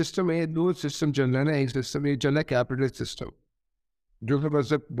में देखिए सिस्टम है, दो सिस्टम चल रहा है ना। एक सिस्टम ये चल रहा है कैपिटलिस्ट सिस्टम, जो कि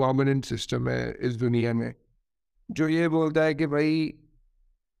मतलब डोमिनेंट सिस्टम है इस दुनिया में, जो ये बोलता है कि भाई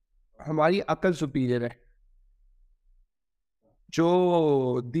हमारी अकल सुपीरियर है,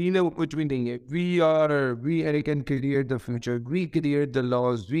 जो दीन है वो कुछ भी नहीं है। We can create the future, we create the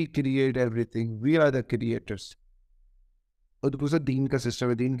laws, we create everything, we are the creators. और दूसरा दीन का सिस्टम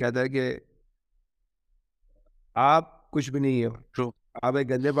है, दीन कहता है कि आप कुछ भी नहीं हो, ट्रू। आप एक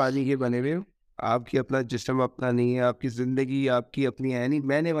गंदे पानी के बने हुए हो, आपकी अपना जिस्म अपना नहीं है, आपकी ज़िंदगी आपकी अपनी है नहीं,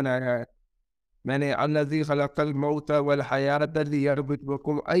 मैंने बनाया है। मैंने अल्लज़ी खलक़ल मौत वल हयात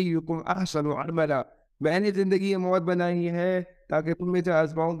लियब्लुवकुम अय्युकुम अहसनु अमला। मैंने ज़िंदगी मौत बनाई है ताकि तुम में से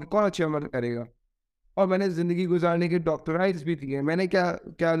आज़माऊं कि कौन अच्छे अमल करेगा। और मैंने ज़िंदगी गुजारने के डॉक्टराइट्स भी दिए हैं। मैंने क्या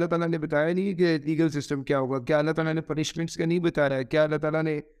क्या अल्लाह ताला ने बताया नहीं कि लीगल सिस्टम क्या होगा? क्या अल्लाह ताला ने पनिशमेंट्स का नहीं बताया है? क्या अल्लाह ताला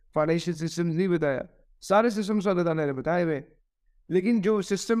ने फाइनेंशियल सिस्टम्स नहीं बताया? सारे सिस्टम्स अल्लाह ताला ने बताए हुए हैं। लेकिन जो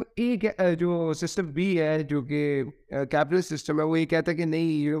सिस्टम एक है, जो सिस्टम बी है, जो कि कैपिटलिस्ट सिस्टम है, वो ये कहता है कि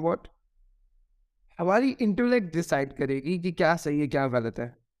नहीं, यू नो व्हाट, हमारी इंटेलेक्ट डिसाइड करेगी कि क्या सही है क्या गलत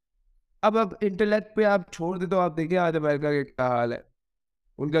है। अब इंटेलेक्ट पे आप छोड़ दे, तो आप देखिए आज अमेरिका का क्या हाल है,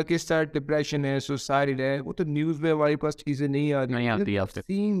 उनका किस तरह डिप्रेशन है, सुसाइड है। वो तो न्यूज़ में हमारे पास चीज़ें नहीं आ नहीं आती रही, आपसे।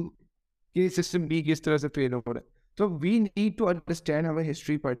 सीन कि सिस्टम बी किस तरह से फेल हो रहा है। तो वी नीड टू अंडरस्टैंड, हमें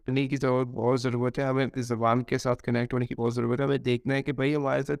हिस्ट्री पढ़ने की जरूरत बहुत ज़रूरत है, हमें इस ज़बान के साथ कनेक्ट होने की बहुत ज़रूरत है। हमें देखना है कि भाई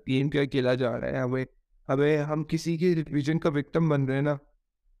हमारे साथ गेम क्या खेला जा रहा है। हमें हमें हम किसी के विजन का विक्टिम बन रहे हैं ना।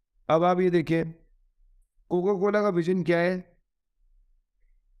 अब आप ये देखिए, कोका कोला का विजन क्या है?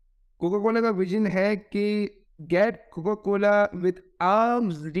 कोका कोला का विजन है कि gate Coca Cola with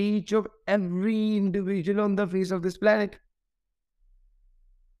arms reach of every individual on the face of this planet.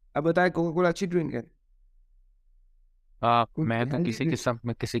 अब बताए कोका कोला अच्छी ड्रिंक है? मैं तो हेल्दी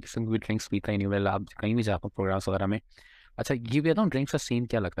ड्रिंक। किसी किस्म की ड्रिंक्स पीता ही नहीं। वेल आप कहीं भी जाता हूँ प्रोग्राम्स वगैरह में। अच्छा ये भी बताऊँ, ड्रिंक्स का सीन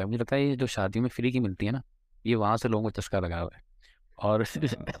क्या लगता है मुझे? लगता है ये जो शादियों में फ्री की मिलती है ना, ये वहाँ से लोगों को चस्का लगा हुआ है। और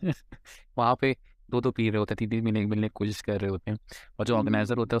वहाँ पे दो दो पी रहे होते हैं, तीन तीन मिलने मिलने की कोशिश कर रहे होते हैं। और जो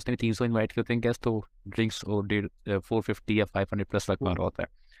ऑर्गेनाइजर होता है उसने भी 300 इन्वाइट किए होते हैं गेस्ट, तो ड्रिंक्स और 450 या 500 प्लस रखवा रहा होता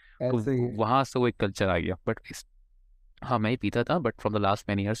है। तो ऐसे ही है। वहाँ से वो एक कल्चर आ गया। बट हाँ मैं ही पीता था, but from the last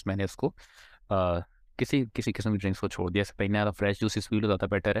many years मैंने इसको किसी किसी किस्म की ड्रिंक्स को छोड़ दिया। पहले आता फ्रेश जूस स्वीट ज़्यादा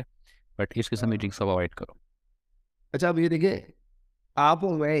बेटर है, बट इस किस्म की ड्रिंक्स को अवॉइड करो। अच्छा अब ये देखिए, आप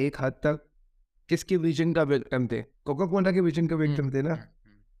और मैं एक हद तक किसके विजन का विक्टिम थे? कोका कोला के विजन का हुँ, विक्टिम थे ना। हुँ, हुँ।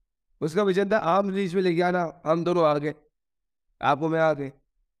 उसका विजन था आप रिलीज में लेके आना, हम दोनों आ गए, आप और मैं आ गए।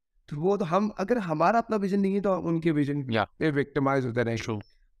 तो वो तो हम, अगर हमारा अपना विजन नहीं है तो हम उनके विजन या पे विक्टिमाइज होते रहेंगे। ट्रू।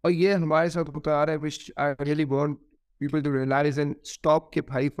 और ये हमारे साथ होता आ रहा है, विच I really want people to realise and stop कि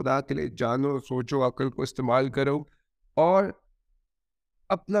भाई खुदा के लिए जानो, सोचो, अकल को इस्तेमाल करो और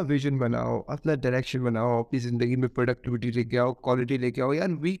अपना विजन बनाओ, अपना डायरेक्शन बनाओ, अपनी ज़िंदगी में प्रोडक्टिविटी लेके आओ, क्वालिटी लेके आओ।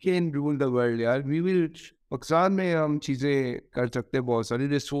 यार we can rule the world यार, वी विल। पाकिस्तान में हम चीज़ें कर सकते हैं बहुत सारी,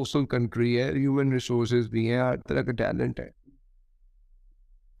 रिसोर्सल कंट्री है, ह्यूमन रिसोर्सेज भी हैं, हर तरह का टैलेंट है।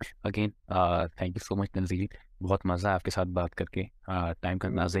 Again thank you so much तंज़ील, बहुत मज़ा आया आपके साथ बात करके। टाइम का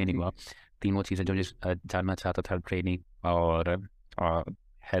अंदाज़ा ही नहीं हुआ। तीनों चीज़ें जो जानना चाहता था, ट्रेनिंग और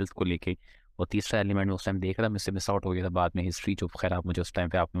हेल्थ को लेके, और तीसरा एलिमेंट मैं उस टाइम देख रहा था, मुझसे मिस आउट हो गया था बाद में, हिस्ट्री जो खैर आप मुझे उस टाइम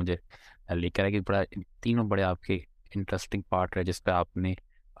पे आपने मुझे लेकर आए कि बड़ा तीनों बड़े आपके इंटरेस्टिंग पार्ट रहे जिस पे आपने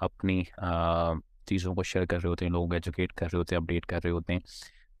अपनी चीज़ों को शेयर कर रहे होते हैं, लोगों को एजुकेट कर रहे होते हैं, अपडेट कर रहे होते हैं।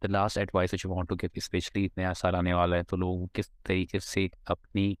 The last advice which you want to give, specially नया साल आने वाला है तो लोगों को किस तरीके से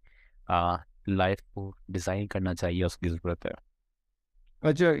अपनी लाइफ को डिज़ाइन करना चाहिए, उसकी ज़रूरत है।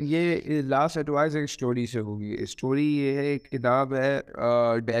 अच्छा, ये लास्ट एडवाइस एक स्टोरी से होगी। स्टोरी ये है, एक किताब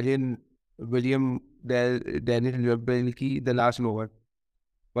है डैनियल विलियम डैनियल वेबेल की द लास्ट मूवर।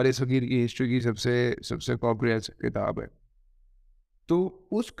 बड़े फकीर की हिस्ट्री की सबसे सबसे कॉम्प्रिहेंसिव किताब है। तो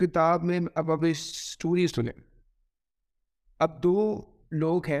उस किताब में अब आप स्टोरी सुने। अब दो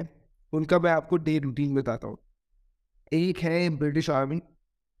लोग हैं, उनका मैं आपको डे रूटीन बताता हूँ। एक है ब्रिटिश आर्मी,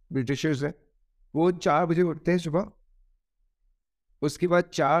 ब्रिटिशर्स है। वो 4 बजे उठते हैं सुबह। उसके बाद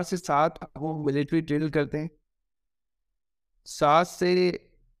 4 से 7 वो मिलिट्री ड्रिल करते हैं। 7 से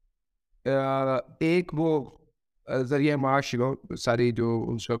एक वो जरिए मार्श सारी जो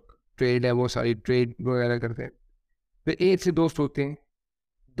उन सब ट्रेड है, वो सारी ट्रेड वगैरह करते हैं। फिर 1 से 2 सोते हैं।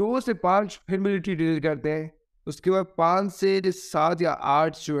 2 से 5 फिर मिलिट्री ड्रिल करते हैं। उसके बाद 5 से 7 या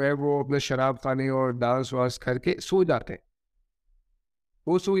 8 जो है वो अपने शराब खाने और डांस वांस करके सो जाते हैं।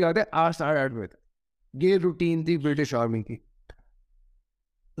 वो सो जाते हैं 8 साढ़े 8 बजे तक। ये रूटीन थी ब्रिटिश आर्मी की।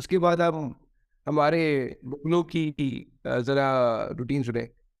 उसके बाद हम हमारे मुगलों की जरा रूटीन सुने।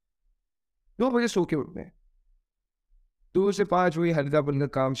 2 बजे सो के उठते हैं। 2 से 5 वही हल्का फुल्का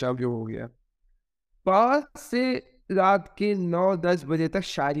काम शाम जो हो गया। 5 से रात के 9-10 बजे तक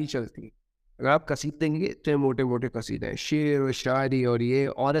शायरी चलती है। अगर आप कसीदे देंगे तो मोटे मोटे कसीदे हैं, शेर व शायरी, और ये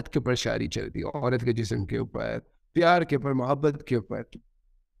औरत के ऊपर शायरी चलती है, औरत के जिस्म के ऊपर, प्यार के ऊपर, मोहब्बत के ऊपर।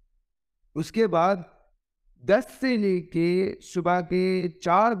 उसके बाद 10 से लेके सुबह के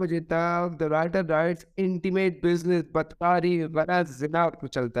 4 बजे तक the writer writes intimate business, बदकारी, वगैरह जिना को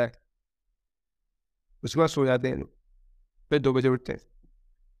चलता है। उसके बाद सो जाते हैं, फिर 2 बजे उठते हैं।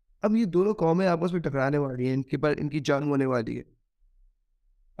 अब ये दोनों कौमें आपस में टकराने वाली हैं, इनके पर इनकी जंग होने वाली है।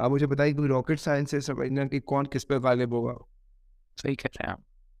 आप मुझे बताइए, कोई रॉकेट साइंस है समझना कि कौन किस पे गालिब होगा। सही कह रहे हैं आप।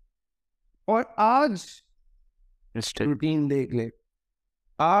 और आज स्टिल रूटीन देख लें,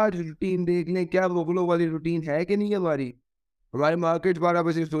 आज रूटीन देख लें, क्या मुगलों वाली रूटीन है कि नहीं है हमारी। हमारी मार्केट 12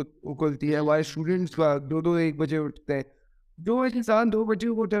 बजे खुलती है, हमारे स्टूडेंट्स का 2-2 1 बजे उठते हैं। जो एक इंसान 2 बजे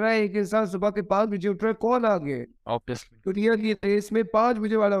उठ रहा है, एक इंसान सुबह के 5 बजे उठ रहा है, कौन आ गए। ऑब्वियसली। दुनिया की रेस में 5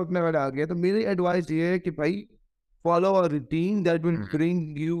 बजे वाला उठने वाला आ गया। तो मेरी एडवाइस ये है कि भाई, follow a routine that will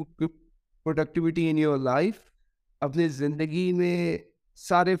bring you productivity in your life. अपनी ज़िंदगी में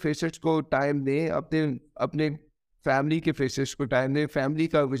सारे फेसेट्स को टाइम दें, अपने अपने फैमिली के फेसेट्स को टाइम दें, फैमिली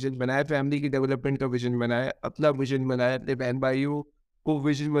का विजन बनाए, फैमिली की डेवलपमेंट का विजन बनाए, अपना विजन बनाए, अपने बहन भाइयों को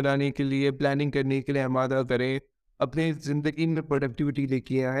विजन बनाने के लिए, प्लानिंग करने के लिए आमादा करें। अपनी ज़िंदगी में प्रोडक्टिविटी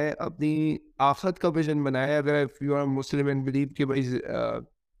लेके आए, अपनी आखिरत का विजन बनाए। अगर you are Muslim and believe कि भाई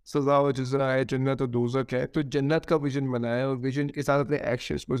सज़ा व जज़ा है, जन्नत और दोज़ख है, तो जन्नत का विजन बनाए और विजन के साथ अपने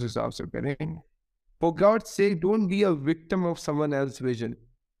एक्शंस को उस हिसाब से करें। For God sake, don't be a victim of someone else vision.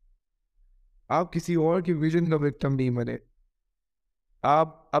 आप किसी और के विजन का विक्टिम नहीं बने।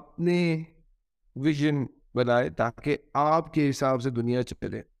 आप अपने विजन बनाए ताकि आपके हिसाब से दुनिया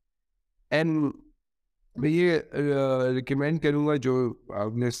चले। एंड मैं ये रिकमेंड करूँगा जो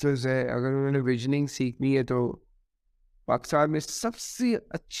लिसनर्स हैं, अगर उन्होंने विजनिंग सीखनी है तो पाकिस्तान में सबसे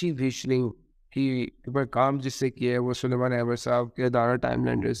अच्छी विजनिंग की ऊपर काम जिससे किया है वो सुलेमान अहमद साहब के दारा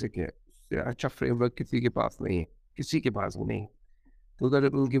टाइमलाइन से किया है। इससे अच्छा फ्रेमवर्क किसी के पास नहीं है, किसी के पास भी नहीं। तो उधर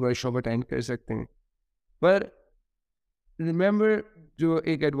उनकी वर्कशॉप अटेंड कर सकते हैं। पर रिमेंबर, जो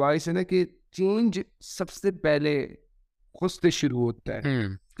एक एडवाइस है ना कि चेंज सबसे पहले खुद से शुरू होता है।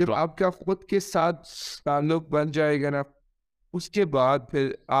 जब आपका खुद के साथ ताल्लुक बन जाएगा ना, उसके बाद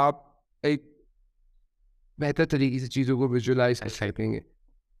फिर आप एक बेहतर तरीके से चीज़ों को विजुअलाइज कर ऐसा ही। सकेंगे।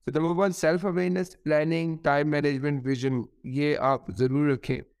 तो number 1, self awareness, planning, time management, vision, ये आप ज़रूर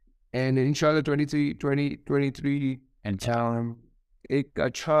रखें। एंड इंशाल्लाह 2023 इंशाल्लाह। एक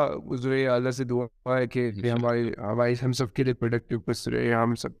अच्छा गुजरे। अल्लाह से दुआ है कि इंशाल्लाह। हमारे हमारे हम सबके लिए प्रोडक्टिव गुजरे,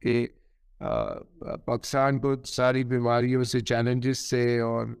 हम सबके पाकिस्तान को सारी बीमारियों से, चैलेंजेस से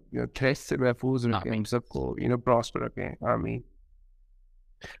और थ्रेट से महफूज रखें, हम आमीन। सबको प्रॉस्पर रखें। आमीन।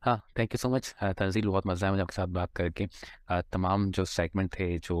 हाँ, thank you so much Tanzeel, बहुत मज़ा आया मुझे आपके साथ बात करके। तमाम जो सेगमेंट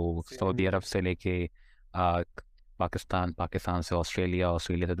थे, जो सऊदी अरब से लेके आ, पाकिस्तान, पाकिस्तान से ऑस्ट्रेलिया,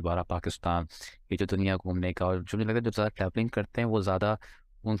 ऑस्ट्रेलिया से दोबारा पाकिस्तान, ये जो दुनिया घूमने का, और जो मुझे लगता है जो ज़्यादा ट्रैवलिंग करते हैं वो ज़्यादा,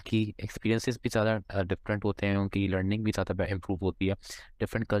 उनकी एक्सपीरियंसेस भी ज़्यादा डिफरेंट होते हैं, उनकी लर्निंग भी ज़्यादा इम्प्रूव होती है,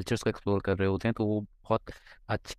 डिफरेंट कल्चर्स को एक्सप्लोर कर रहे होते हैं, तो वो बहुत अच्छा